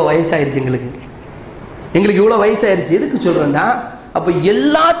 நான் எவ்வளோ வயசாயிருச்சு, எங்களுக்கு இவ்வளோ வயசாயிருச்சு. எதுக்கு சொல்றேன்னா, அப்ப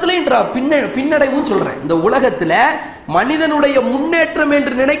எல்லாத்துலயும் பின்னடைவும் சொல்றேன். இந்த உலகத்துல மனிதனுடைய முன்னேற்றம்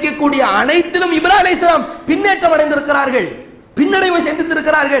என்று நினைக்கக்கூடிய அனைத்திலும் இப்ராஹிம் அலைஹிஸ்ஸலாம் பின்னேற்றம் அடைந்திருக்கிறார்கள், பின்னடைவை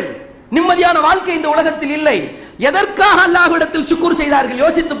சந்தித்திருக்கிறார்கள். நிம்மதியான வாழ்க்கை இந்த உலகத்தில் இல்லை. எதற்காக அல்லாஹ்விடத்தில் ஷுக்ர் செய்தார்கள்?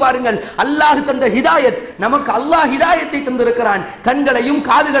 யோசித்து பாருங்கள். அல்லாஹ் தந்த ஹிதாயத், நமக்கு அல்லாஹ் ஹிதாயத்தை தந்திருக்கிறான். கண்களையும்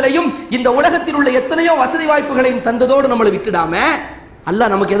காதுகளையும் இந்த உலகத்தில் உள்ள எத்தனையோ வசதி வாய்ப்புகளையும் தந்ததோடு நம்மளை விட்டுடாம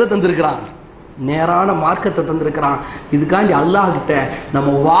அல்லாஹ் நமக்கு எதை தந்திருக்கிறான்? நேரான மார்க்கத்தை தந்திருக்கிறான். இதுக்காண்டி அல்லாஹ் கிட்ட நம்ம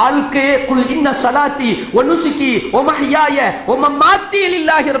வாழ்க்கையே குல் இன்ன ஸலாத்தி வ நுசுகி வ மஹ்யாய வ மமாத்தி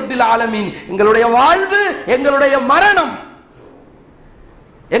லில்லாஹி ரப்பில் ஆலமீன், எங்களுடைய வாழ்வு, எங்களுடைய மரணம்,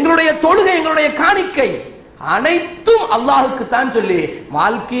 எங்களுடைய தொழுகை, எங்களுடைய காணிக்கை அனைத்தும் அல்லாஹுக்கு தான் சொல்லி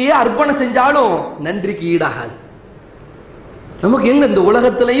வாழ்க்கையே அர்ப்பணம் செஞ்சாலும் நன்றிக்கு ஈடாகாது. நமக்கு எங்க இந்த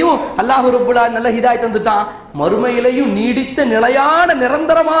உலகத்திலையும் அல்லாஹ் ரப்பல் நல்ல ஹிதாயத் தந்துட்டான், மறுமையிலையும் நீடித்த நிலையான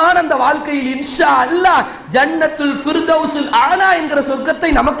நிரந்தரமான அந்த வாழ்க்கையில் இன்ஷா அல்லாஹ் ஜன்னத்துல் ஃபிர்தௌஸுல் ஆலா என்கிற சொர்க்கத்தை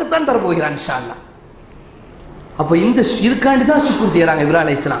நமக்கு தான் தர போகிறான் இன்ஷா அல்லாஹ். அப்ப இந்த இதுக்காண்டி தான் ஷுக்ர் செய்யறாங்க. இப்ராஹிம்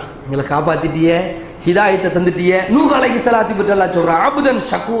அலைஹிஸ்ஸலாம், எங்களை காப்பாத்திட்டியே, ஹிதாயத்தை தந்துட்டியே. நூஹ் அலைஹிஸ்ஸலாத்தை பற்றி அல்லாஹ் சொல்றான், அப்தன்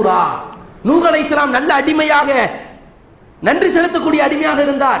ஷக்கூரா. நூஹ் அலைஹிஸ்ஸலாம் நல்ல அடிமையாக, நன்றி செலுத்தக்கூடிய அடிமையாக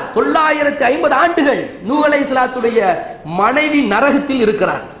இருந்தார். 950 ஆண்டுகள் நூஹ் அலைஹிஸ்ஸலாத்துடைய மனைவி நரகத்தில்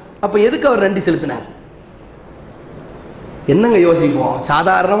இருக்கிறார். அப்ப எதுக்கு அவர் நன்றி செலுத்தினார்? என்னங்க யோசிப்போம்?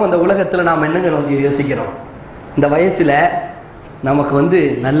 சாதாரணம் அந்த உலகத்தில் நாம் என்னங்க யோசிக்கிறோம்? இந்த வயசுல நமக்கு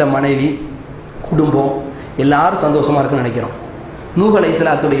நல்ல மனைவி, குடும்பம், எல்லாரும் சந்தோஷமா இருக்குன்னு நினைக்கிறோம். நூஹ்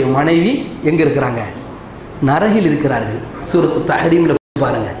அலைஹிஸ்ஸலாத்துடைய மனைவி எங்க இருக்கிறாங்க? நரகில் இருக்கிறார்கள். சூரத்து தஹரீம்ல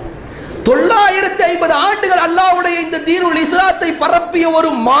பாருங்க. 950 ஆண்டுகள் அல்லாஹ்வுடைய இந்த தீனுல் இஸ்லாத்தை பரப்பிய ஒரு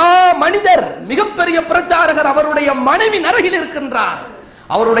மனிதர், மிகப்பெரிய பிரச்சாரகர், அவருடைய மனைவி நரகில் இருக்கின்றார்,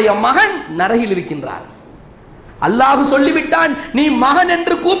 அவருடைய மகன் நரகில் இருக்கின்றார். அல்லாஹ் சொல்லிவிட்டான், நீ மகன்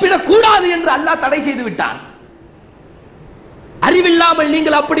என்று கூப்பிடக் கூடாது என்று அல்லாஹ் தடை செய்து விட்டான். அறிவில்லாமல்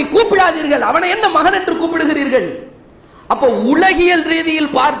நீங்கள் அப்படி கூப்பிடாதீர்கள், அவனை என்ன மகன் என்று கூப்பிடுகிறீர்கள்? அப்போ உலகியல்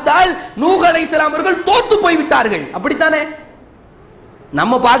ரீதியில் பார்த்தால் நூஹ் அலைஹிஸ்ஸலாம் அவர்கள் தோத்து போய்விட்டார்கள். அப்படித்தானே?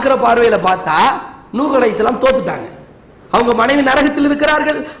 நம்ம பார்க்கிற பார்வையில பார்த்தா நூஹ் அலைஹிஸ்ஸலாம் தோத்துட்டாங்க. அவங்க மனைவி நரகத்தில்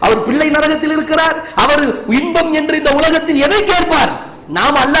இருக்கிறார்கள், அவர் பிள்ளை நரகத்தில் இருக்கிறார். அவர் இன்பம் என்று இந்த உலகத்தில் எதை கேட்பார்?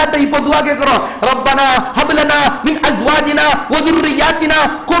 நாம் அல்லாஹ்ட்ட இப்போ துஆ கேட்கிறோம், ரப்பனா ஹப்லனா மின் அஸ்வாஜினா வ துர்ரியாத்தினா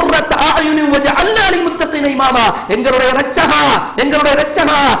குர்ரத அயுனி வஜஅல்னா லில் முத்தகீன இமாமா. எங்களுடைய இரட்சகா, எங்களுடைய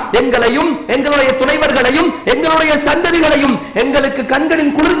இரட்சகா, எங்களையும் எங்களுடைய துணைவர்களையும் எங்களுடைய சந்ததிகளையும் எங்களுக்கு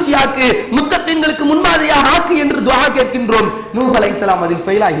கண்களின் குளிர்ச்சியாக்கு, முத்தகீன்களுக்கு முன்மாதிரியாக ஆக்கு என்று துஆ கேட்கின்றோம். நூஹ் அலைஹிஸ்ஸலாம் அதில்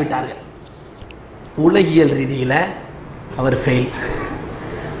ஃபெயில் ஆகிவிட்டார்கள். உலகியல் ரீதியில அவர் ஃபெயில்.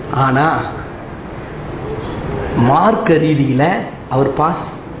 ஆனா மார்க்க ரீதியில அவர் பாஸ்.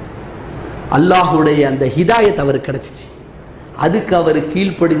 அல்லாஹ்வுடைய அந்த ஹிதாயத் அவருக்கு கிடைச்சிச்சு. அதுக்கு அவர்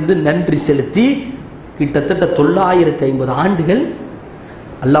கீழ்ப்படிந்து நன்றி செலுத்தி கிட்டத்தட்ட 950 ஆண்டுகள்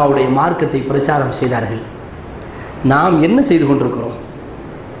அல்லாஹ்வுடைய மார்க்கத்தை பிரச்சாரம் செய்தார்கள். நாம் என்ன செய்து கொண்டிருக்கிறோம்?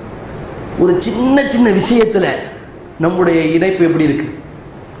 ஒரு சின்ன சின்ன விஷயத்துல நம்முடைய இணைப்பு எப்படி இருக்கு?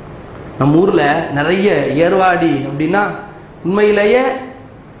 நம்ம ஊர்ல நிறைய ஏர்வாடி அப்படின்னா உண்மையிலேயே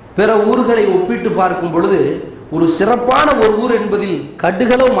பிற ஊர்களை ஒப்பிட்டு பார்க்கும் பொழுது ஒரு சிறப்பான ஒரு ஊர் என்பதில்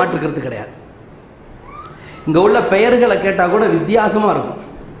கடுகளவு மாற்றுக்கிறது கிடையாது. இங்க உள்ள பெயர்களை கேட்டா கூட வித்தியாசமா இருக்கும்.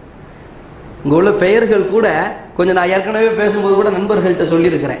 இங்க உள்ள பெயர்கள் கூட கொஞ்சம் நான் ஏற்கனவே பேசும்போது கூட நண்பர்கள்ட்ட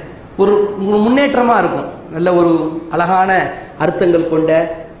சொல்லியிருக்கிறேன், ஒரு முன்னேற்றமா இருக்கும். நல்ல ஒரு அழகான அர்த்தங்கள் கொண்ட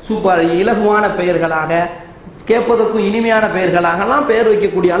சூப்பர் இலகுவான பெயர்களாக, கேட்பதற்கும் இனிமையான பெயர்களாகலாம் பெயர்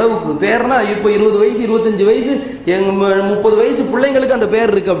வைக்கக்கூடிய அளவுக்கு. பேர்னா இப்போ 20 வயசு 25 வயசு 30 வயசு பிள்ளைங்களுக்கு அந்த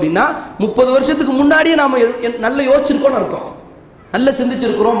பெயர் இருக்கு அப்படின்னா 30 வருஷத்துக்கு முன்னாடியே நாம நல்ல யோசிச்சிருக்கோம்னு அர்த்தம், நல்ல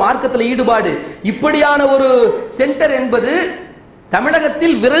சிந்திச்சிருக்கிறோம், மார்க்கத்தில் ஈடுபாடு. இப்படியான ஒரு சென்டர் என்பது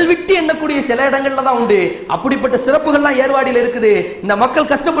தமிழகத்தில் விரல் விட்டு எண்ணக்கூடிய சில இடங்கள்ல தான் உண்டு. அப்படிப்பட்ட சிறப்புகள்லாம் ஏர்வாடியில் இருக்குது. இந்த மக்கள்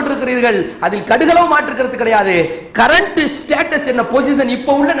கஷ்டப்பட்டு இருக்கிறீர்கள், அதில் கடுகளவு மாற்றுக்கிறது கிடையாது. கரண்ட் ஸ்டேட்டஸ் என்ன, பொசிஷன்,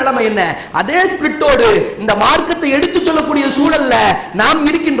 இப்ப உள்ள நிலைமை என்ன, அதே ஸ்பிரிட்டோடு இந்த மார்க்கத்தை எடுத்து சொல்லக்கூடிய சூழல்ல நாம்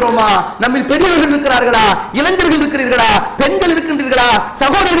இருக்கின்றோமா? நம்ம பெரியவர்கள் இருக்கிறார்களா, இளைஞர்கள் இருக்கிறீர்களா, பெண்கள் இருக்கின்றீர்களா,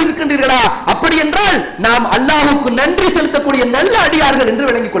 சகோதரர்கள் இருக்கின்றீர்களா? அப்படி என்றால் நாம் அல்லாஹ்வுக்கு நன்றி செலுத்தக்கூடிய நல்ல அடியார்கள்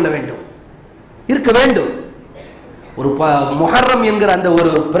என்று விளங்கிக் கொள்ள வேண்டும், இருக்க வேண்டும். ஒரு முஹர்ரம் என்கிற அந்த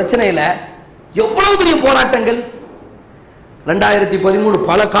ஒரு பிரச்சனையில எவ்வளவு பெரிய போராட்டங்கள் 2013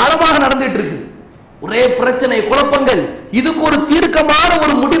 பல காலமாக நடந்துட்டு இருக்கு. ஒரே பிரச்சனை, குழப்பங்கள். இதுக்கு ஒரு தீர்க்கமான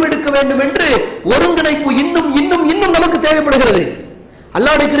ஒரு முடிவெடுக்க வேண்டும் என்று ஒருங்கிணைப்பு இன்னும் இன்னும் இன்னும் நமக்கு தேவைப்படுகிறது.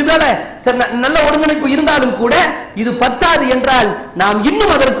 அல்லாஹ்வுடைய கிருபையால நல்ல ஒருங்கிணைப்பு இருந்தாலும் கூட இது பத்தாது என்றால் நாம்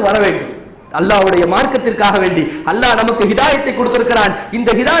இன்னும் அதற்கு வர வேண்டும். அல்லாஹ்வுடைய மார்க்கத்திற்காக வேண்டி அல்லாஹ் நமக்கு ஹிதாயத்தை கொடுத்திருக்கிறான். இந்த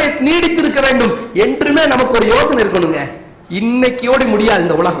ஹிதாயத் நீடித்திருக்க வேண்டும் என்றுமே நமக்கு ஒரு யோசனை இருக்கணுங்க. இன்னைக்கோடு முடியாது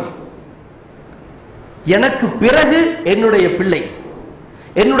இந்த உலகம். எனக்கு பிறகு என்னுடைய பிள்ளை,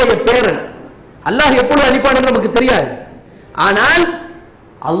 என்னுடைய பேரன், அல்லாஹ் எப்பொழுது அளிப்பான் நமக்கு தெரியாது. ஆனால்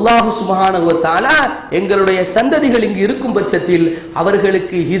அல்லாஹ் சுப்ஹானஹு வ தஆலா எங்களுடைய சந்ததிகள் இங்கு இருக்கும் பட்சத்தில்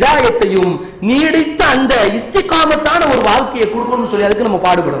அவர்களுக்கு ஹிதாயத்தையும் நீடித்த அந்த இஸ்திகாமத்தான ஒரு வாழ்க்கையை கொடுக்கணும்னு சொல்லி அதுக்கு நம்ம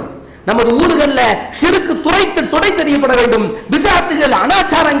பாடுபடணும். நமது ஊர்களில் ஷிர்க் துடை தெரியப்பட வேண்டும். பித்அத்துகள்,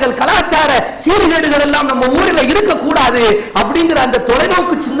 அனாச்சாரங்கள், கலாச்சார சீர்கேடுகள் எல்லாம் நம்ம ஊரில் இருக்கக்கூடாது அப்படிங்கிற அந்த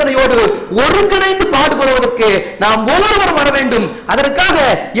தொலைநோக்கு சிந்தனையோடு ஒருங்கிணைந்து பாடுபடுவதற்கு நாம் ஒவ்வொருவரும் வர வேண்டும். அதற்காக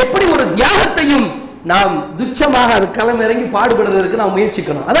எப்படி ஒரு தியாகத்தையும் நாம் துச்சமாக அது களமிறங்கி பாடுபடுவதற்கு நாம்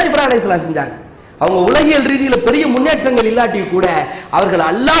முயற்சிக்கணும். அதான் இப்ராஹிம் அலைஹிஸ்ஸலாம் செஞ்சாங்க. அவங்க உலகியல் ரீதியில் பெரிய முன்னேற்றங்கள் இல்லாட்டி கூட அவர்கள்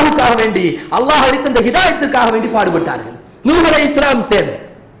அல்லாஹ்வுக்காக வேண்டி, அல்லாஹ் அளித்த இந்த ஹிதாயத்துக்காக வேண்டி பாடுபட்டார்கள். நூஹ் அலைஹிஸ்ஸலாம் சேர்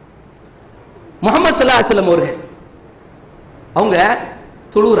முஹம்மது ஸல்லல்லாஹு அலைஹி வஸல்லம் அவர்கள் அவங்க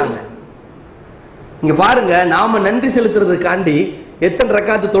தொழுகிறாங்க. இங்க பாருங்க, நாம நன்றி செலுத்துறதுக்காண்டி எத்தனை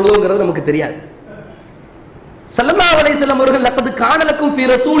ரக்காத்து தொழுவோங்கிறது நமக்கு தெரியாது. ஸல்லல்லாஹு அலைஹி வஸல்லம் அவர்கள் லக்கத் கான லக்கும் ஃபீ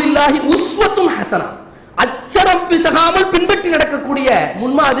ரசூலில்லாஹி உஸ்வத்துன் ஹஸனா, அச்சரம் பிசகாமல் பின்பற்றி நடக்கக்கூடிய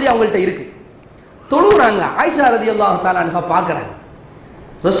முன்மாதிரி அவங்கள்ட்ட இருக்கு. தொழுகிறாங்க. ஆயிஷா ரலியல்லாஹு தஆலா அன்ஹா பார்க்கறாங்க,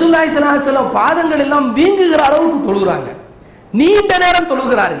 ரசூலுல்லாஹி ஸல்லல்லாஹு அலைஹி வஸல்லம் பாதங்கள் எல்லாம் வீங்குகிற அளவுக்கு தொழுகிறாங்க, நீண்ட நேரம்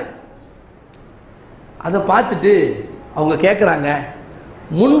தொழுகிறார்கள். அதை பார்த்துட்டு அவங்க கேட்குறாங்க,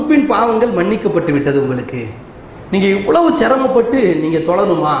 முன்பின் பாவங்கள் மன்னிக்கப்பட்டு விட்டது உங்களுக்கு, நீங்கள் இவ்வளவு சிரமப்பட்டு நீங்கள்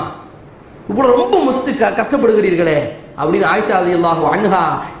தொழணுமா, இவ்வளோ ரொம்ப கஷ்டப்படுகிறீர்களே அப்படின்னு ஆயிஷா ரலியல்லாஹு அன்ஹா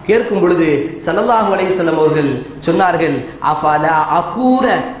கேட்கும் பொழுது ஸல்லல்லாஹு அலைஹி வஸல்லம் அவர்கள் சொன்னார்கள், அஃபலா அகூர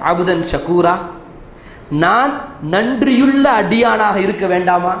அப்தன் ஷகூரா, நான் நன்றியுள்ள அடியானாக இருக்க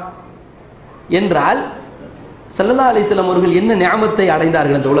வேண்டாமா என்றால் ஸல்லல்லாஹு அலைஹி வஸல்லம் அவர்கள் என்ன நியாமத்தை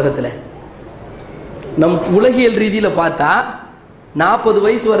அடைந்தார்கள் அந்த உலகத்தில். நம் உலகியல் ரீதியில் பார்த்தா 40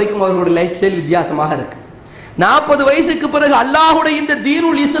 வயசு வரைக்கும் அவர்களுடைய லைஃப் ஸ்டைல் வித்தியாசமாக இருக்கு. 40 வயசுக்கு பிறகு அல்லாஹ்வுடைய இந்த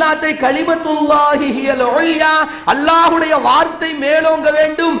தீனுல் இஸ்லாத்தை கலிமத்துல்லாஹி ஹியல் உல்யா, அல்லாஹ்வுடைய வார்த்தை மேலோங்க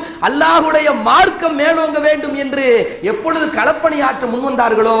வேண்டும், அல்லாஹ்வுடைய மார்க்கம் மேலோங்க வேண்டும் என்று எப்பொழுது களப்பணியாற்ற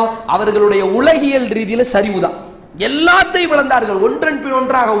முன்வந்தார்களோ அவர்களுடைய உலகியல் ரீதியில் சரிவுதான். எல்லாத்தையும் இழந்தார்கள், ஒன்றன் பின்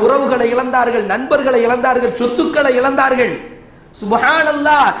ஒன்றாக உறவுகளை இழந்தார்கள், நண்பர்களை இழந்தார்கள், சொத்துக்களை இழந்தார்கள்.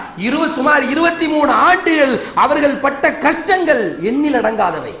 சுப்ஹானல்லாஹ், சுமார் 23 ஆண்டுகள் அவர்கள் பட்ட கஷ்டங்கள் எண்ணில்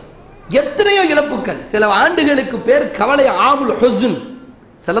அடங்காதவை. எத்தனையோ இழப்புகள். சில ஆண்டுகளுக்கு பேர் கவலை ஆமுல் ஹுஸ்ன்.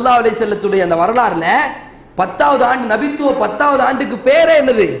 ஸல்லல்லாஹு அலைஹி வஸல்லத்துடைய அந்த வரலாறுல 10வது ஆண்டு, நபித்துவ 10வது ஆண்டுக்கு பேரே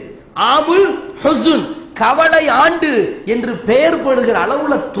என்னது? ஆமுல் ஹுஸ்ன், கவலை ஆண்டு என்று பெயர் படுகிற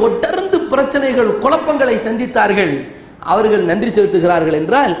அளவுல தொடர்ந்து பிரச்சனைகள், குழப்பங்களை சந்தித்தார்கள். அவர்கள் நன்றி செலுத்துகிறார்கள்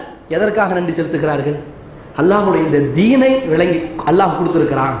என்றால் எதற்காக நன்றி செலுத்துகிறார்கள்? அல்லாஹ்வுடைய இந்த தீனை விளங்கி அல்லாஹ்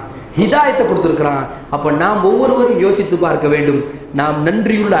கொடுத்திருக்கிறான், ஹிதாயத்தை கொடுத்திருக்கிறான். அப்ப நாம் ஒவ்வொருவரும் யோசித்து பார்க்க வேண்டும், நாம்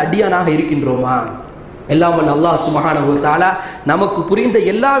நன்றியுள்ள அடியானாக இருக்கின்றோமா? எல்லாம் வல்ல அல்லாஹ் சுப்ஹானஹு வ தஆலா நமக்கு புரிந்த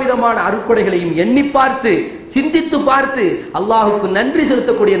எல்லா விதமான அருட்கொடைகளையும் எண்ணி பார்த்து, சிந்தித்து பார்த்து அல்லாஹ்வுக்கு நன்றி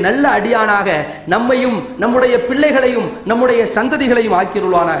செலுத்தக்கூடிய நல்ல அடியானாக நம்மையும், நம்முடைய பிள்ளைகளையும், நம்முடைய சந்ததிகளையும்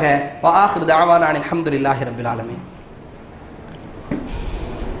ஆக்கியுள்ளானாக. வ ஆகிரு தஅவானா அல்ஹம்துலில்லாஹி ரப்பில் ஆலமீன்.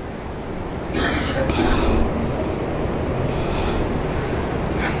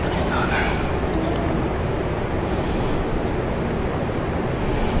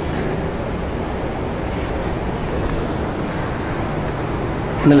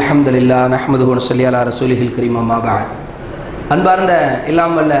 அல்ஹம்துலில்லாஹ் நஹ்மதுஹு வ நுஸல்லி அலா ரசூலிஹில் கரீம், அம்மா பஅத். அன்பார்ந்த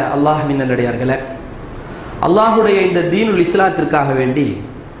எல்லாம் வல்ல அல்லாஹ்வின் நல்லடியார்களே, அல்லாஹ்வுடைய இந்த தீனுல் இஸ்லாத்திற்காக வேண்டி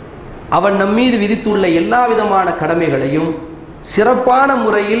அவன் நம்மீது விதித்துள்ள எல்லா விதமான கடமைகளையும் சிறப்பான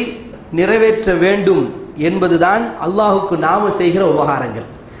முறையில் நிறைவேற்ற வேண்டும் என்பதுதான் அல்லாஹுக்கு நாம செய்கிற உபகாரங்கள்.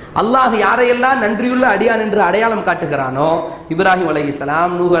 அல்லாஹ் யாரையெல்லாம் நன்றியுள்ள அடியான் என்று அடையாளம் காட்டுகிறானோ, இப்ராஹிம்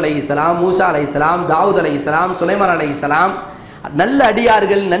அலைஹிஸ்ஸலாம், நூஹ் அலைஹிஸ்ஸலாம், மூசா அலைஹிஸ்ஸலாம், தாவூத் அலைஹிஸ்ஸலாம், சுலைமான் அலைஹிஸ்ஸலாம், நல்ல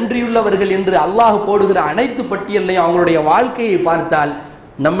அடியார்கள், நன்றியுள்ளவர்கள் என்று அல்லாஹ் போடுகிற அனைத்து பட்டியலையும் அவங்களுடைய வாழ்க்கையை பார்த்தால்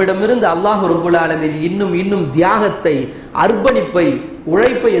நம்மிடமிருந்து அல்லாஹ் ரப்புல் ஆலமீன் இன்னும் இன்னும் தியாகத்தை, அர்ப்பணிப்பை,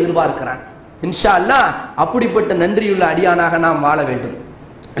 உழைப்பை எதிர்பார்க்கிறான். இன்ஷா அல்லாஹ் அப்படிப்பட்ட நன்றியுள்ள அடியானாக நாம் வாழ வேண்டும்.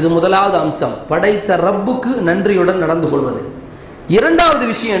 இது முதலாவது அம்சம், படைத்த ரப்புக்கு நன்றியுடன் நடந்து கொள்வது. இரண்டாவது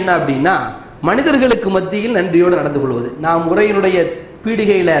விஷயம் என்ன அப்படின்னா, மனிதர்களுக்கு மத்தியில் நன்றியோடு நடந்து கொள்வது. நாம் உரையினுடைய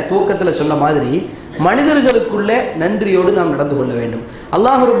பீடிகையில துவக்கத்தில் சொன்ன மாதிரி மனிதர்களுக்குள்ளே நன்றியோடு நாம் நடந்து கொள்ள வேண்டும்.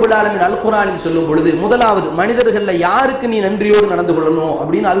 அல்லாஹ் ரப்புல் ஆலமீன் அல் குர்ஆனில் சொல்லும் பொழுது முதலாவது மனிதர்களில் யாருக்கு நீ நன்றியோடு நடந்து கொள்ளணும்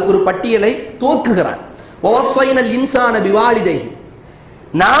அப்படின்னு அதுக்கு ஒரு பட்டியலை துவக்குகிறான். வவஸ்ஸைனல் இன்சான பிவாலிதைஹி,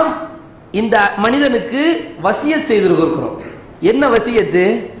 நாம் இந்த மனிதனுக்கு வசியத் செய்திருக்கிறோம். என்ன வசியத்து?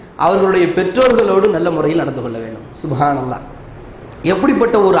 அவர்களுடைய பெற்றோர்களோடு நல்ல முறையில் நடந்து கொள்ள வேண்டும். சுப்ஹானல்லாஹ்,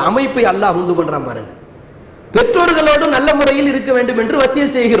 எப்படிப்பட்ட ஒரு அமைப்பை அல்லாஹ் உண்டு பண்றான் பாருங்க. பெற்றோர்களோடு நல்ல முறையில் இருக்க வேண்டும் என்று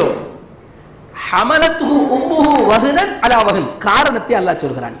வசியத் செய்கிறோம். ஹமலத்துஹு உம்முஹு வஹ்னன் அலா வஹ்ன், காரணத்தை அல்லாஹ்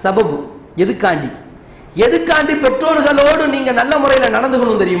சொல்கிறான். சபபு, எதுக்காண்டி பெற்றோர்களோடு நீங்க நல்ல முறையில் நடந்து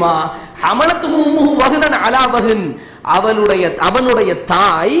கொள்ளணும் தெரியுமா? ஹமலத்துஹு உம்முஹு வஹ்னன் அலா வஹ்ன், அவனுடைய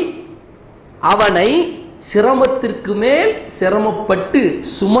தாய் அவனை சிரமத்திற்கு மேல் சிரமப்பட்டு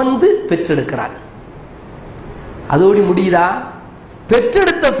சுமந்து பெற்றெடுக்கிறார். அதோடு முடியுதா?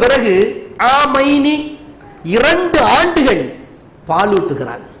 பெற்றெடுத்த பிறகு ஆமைனி 2 ஆண்டுகள்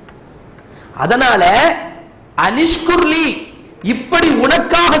பாலூட்டுகிறார். அதனால அனிஷ்குர்லி, இப்படி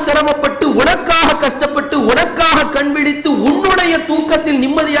உனக்காக சிரமப்பட்டு, உனக்காக கஷ்டப்பட்டு, உனக்காக கண்விழித்து, உன்னுடைய தூக்கத்தில்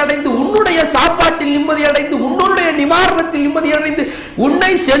நிம்மதி அடைந்து, உன்னுடைய சாப்பாட்டில் நிம்மதி அடைந்து, உன்னுடைய நிவாரணத்தில் நிம்மதி அடைந்து,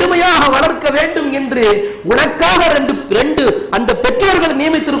 உன்னை செழுமையாக வளர்க்க வேண்டும் என்று உனக்காக ரெண்டு அந்த பெற்றோர்கள்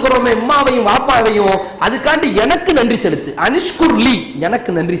நியமித்திருக்கிறோமே, அம்மாவையும் வாப்பாவையும், அதுக்காண்டி எனக்கு நன்றி செலுத்து. அனிஷ்குர்லி,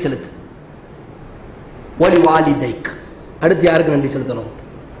 எனக்கு நன்றி செலுத்து. ஒலி வாலிதைக், அடுத்து யாருக்கு நன்றி செலுத்தணும்?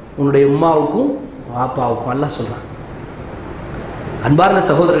 உன்னுடைய அம்மாவுக்கும் வாப்பாவுக்கும். அல்லாஹ் சொல்றான். அன்பார்ந்த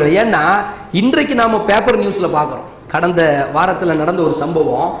சகோதரர்கள், ஏன்னா இன்றைக்கு நாம பேப்பர் நியூஸ்ல பார்க்கிறோம். கடந்த வாரத்தில் நடந்த ஒரு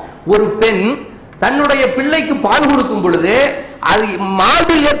சம்பவம். ஒரு பெண் தன்னுடைய பிள்ளைக்கு பால் கொடுக்கும் பொழுது அது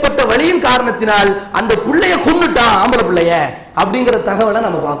மார்பில் ஏற்பட்ட வலியின் காரணத்தினால் அந்த பிள்ளைய கொன்னுட்டான், ஆம்பளை பிள்ளைய, அப்படிங்கிற தகவலை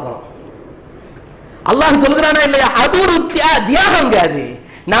நம்ம பார்க்கிறோம். அல்லாஹ் சொல்கிறானா இல்லையா? அது ஒரு தியாகம். அது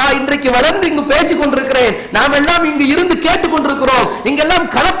நான் இன்றைக்கு வளர்ந்து இங்கு பேசிக் கொண்டிருக்கிறேன், நாம் எல்லாம் இங்கு இருந்து கேட்டுக் கொண்டிருக்கிறோம், இங்கெல்லாம்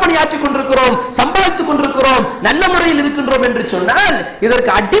களப்பணியாற்றிக் கொண்டிருக்கிறோம், சம்பாதித்துக் கொண்டிருக்கிறோம், நல்ல முறையில் இருக்கின்றோம் என்று சொன்னால்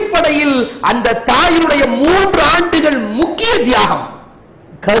இதற்கு அடிப்படையில் அந்த தாயினுடைய 3 ஆண்டுகள் முக்கிய தியாகம்.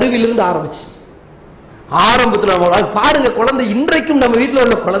 கருவிலிருந்து ஆரம்பிச்சு ஆரம்பத்தில் பாருங்க, குழந்தை இன்றைக்கும் நம்ம வீட்டில்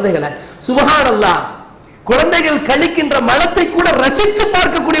உள்ள குழந்தைகளை சுப்ஹானல்லாஹ், குழந்தைகள் கழிக்கின்ற மலத்தை கூட ரசித்து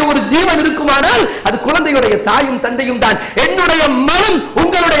பார்க்கக்கூடிய ஒரு ஜீவன் இருக்குமானால் அது குழந்தையுடைய தாயும் தந்தையும் தான். என்னுடைய மலம்,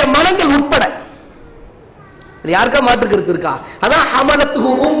 உங்களுடைய மலங்கள் உட்பட. யாருக்கா மாற்று கருத்து இருக்கா? அதான் ஹமலத்துஹு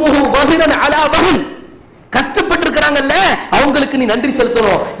உம்முஹு வஹ்ரன் அலா வஹ்ன், கஷ்டப்பட்டு இருக்கிறாங்கல்ல, அவங்களுக்கு நீ நன்றி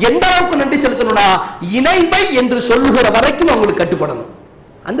செலுத்தணும். எந்த அளவுக்கு நன்றி செலுத்தணும்னா, இணைவை என்று சொல்லுகிற வரைக்கும் அவங்களுக்கு கட்டுப்படணும்.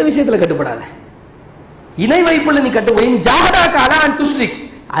 அந்த விஷயத்துல கட்டுப்படாத. இணை வைப்புல நீ கட்டுப்படும். ஜாஹதாக அலான் துஷ்ரிக்,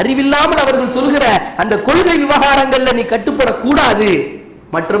 அறிவில்லாமல் அவர்கள் சொல்கிற அந்த கொள்கை விவகாரங்கள்ல நீ கட்டுப்படக்கூடாது.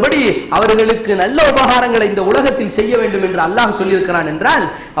 மற்றபடி அவர்களுக்கு நல்ல உபகாரங்களை இந்த உலகத்தில் செய்ய வேண்டும் என்று அல்லாஹ் சொல்லியிருக்கிறான் என்றால்,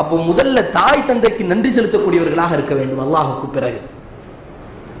 அப்போ முதல்ல தாய் தந்தைக்கு நன்றி செலுத்தக்கூடியவர்களாக இருக்க வேண்டும் அல்லாஹுக்கு பிறகு.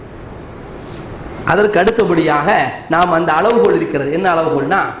 அதற்கு அடுத்தபடியாக நாம் அந்த அளவுகோல் இருக்கிறது. என்ன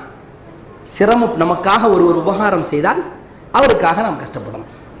அளவுகோல்னா, சிரமம் நமக்காக ஒரு உபகாரம் செய்தால் அவருக்காக நாம்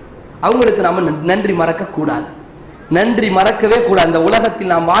கஷ்டப்படணும். அவங்களுக்கு நாம் நன்றி மறக்க கூடாது, நன்றி மறக்கவே கூடாது. இந்த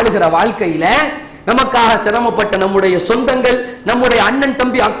உலகத்தில் நாம் வாழுகிற வாழ்க்கையில நமக்காக சிரமப்பட்ட நம்முடைய சொந்தங்கள், நம்முடைய அண்ணன்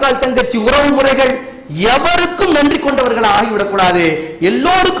தம்பி அக்கால் தங்கச்சி உறவு முறைகள், எவருக்கும் நன்றி கொண்டவர்கள் ஆகிவிடக்கூடாது.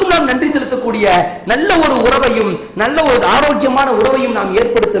 எல்லோருக்கும் நாம் நன்றி செலுத்தக்கூடிய நல்ல ஒரு உறவையும் நல்ல ஒரு ஆரோக்கியமான உறவையும் நாம்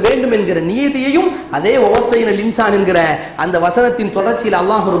ஏற்படுத்த வேண்டும் என்கிற நியதியையும் அதே ஓசையினல் இன்சான் என்கிற அந்த வசனத்தின் தொடர்ச்சியில்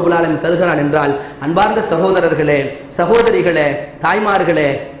அல்லாஹ் ரப்பல் ஆலமீன் தருகிறான் என்றால், அன்பார்ந்த சகோதரர்களே, சகோதரிகளே, தாய்மார்களே,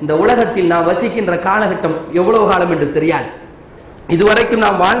 இந்த உலகத்தில் நாம் வசிக்கின்ற காலகட்டம் எவ்வளவு காலம் என்று தெரியாது. இதுவரைக்கும்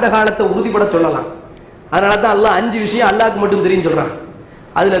நாம் வாழ்ந்த காலத்தை உறுதிப்பட சொல்லலாம். அதனால தான் அல்லாஹ் 5 விஷயம் அல்லாஹ்க்கு மட்டும் தெரியும் சொல்றான்.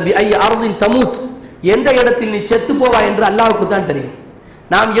 அதுல ஐ அர்தின் தமூத், எந்த இடத்தில் நீ செத்து போவா என்று அல்லாஹ்வுக்கு தான் தெரியும்.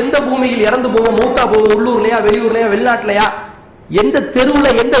 நாம் எந்த பூமியில் இறந்து போவோம், மூத்தா போவோம், உள்ளூர்லையா வெளியூர்லையா வெளிநாட்டிலையா, எந்த தெருவுல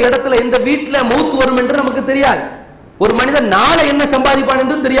எந்த இடத்துல எந்த வீட்டில் மௌத்து வரும் என்று நமக்கு தெரியாது. ஒரு மனிதன் நாளை என்ன சம்பாதிப்பான்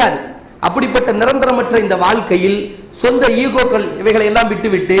என்றும் தெரியாது. அப்படிப்பட்ட நிரந்தரமற்ற இந்த வாழ்க்கையில் சொந்த ஈகோக்கள் இவைகளை எல்லாம்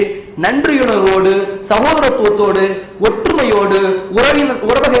விட்டுவிட்டு நன்றியுணர்வோடு, சகோதரத்துவத்தோடு, ஒற்றுமையோடு,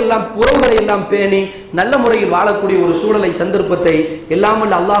 உறவுகளை எல்லாம் பேணி நல்ல முறையில் வாழக்கூடிய ஒரு சூழலை, சந்தர்ப்பத்தை எல்லாம்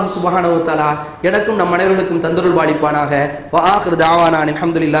வல்ல அல்லாஹ் சுப்ஹானஹு வ தஆலா எனக்கும் நம் அனைவருக்கும் தந்தருள் பாலிப்பானாக. வ ஆகிரு தஅவானா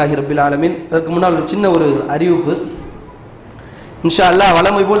அல்ஹம்துலில்லாஹி ரப்பில் ஆலமீன். அதற்கு முன்னால் ஒரு சின்ன ஒரு அறிவிப்பு. இன்ஷா அல்லாஹ்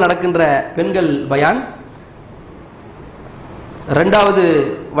வழமை போல் நடக்கின்ற பெண்கள் பயான் 2வது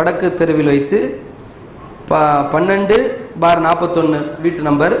வடக்கு தெருவில் வைத்து 12/41 வீட்டு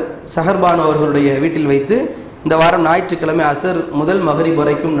நம்பர் சஹர்பானு அவர்களுடைய வீட்டில் வைத்து இந்த வாரம் ஞாயிற்றுக்கிழமை அசர் முதல் மகரிப்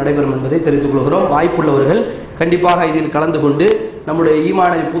வரைக்கும் நடைபெறும் என்பதை தெரிவித்துக் கொள்கிறோம். வாய்ப்புள்ளவர்கள் கண்டிப்பாக இதில் கலந்து கொண்டு நம்முடைய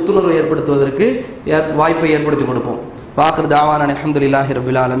ஈமானை புத்துணர்வு ஏற்படுத்துவதற்கு வாய்ப்பை ஏற்படுத்தி கொடுப்போம். வாஹிர் தாவானா அல்ஹம்துலில்லாஹி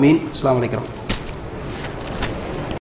ரப்பில் ஆலமீன். அஸ்ஸலாமு அலைக்கும்.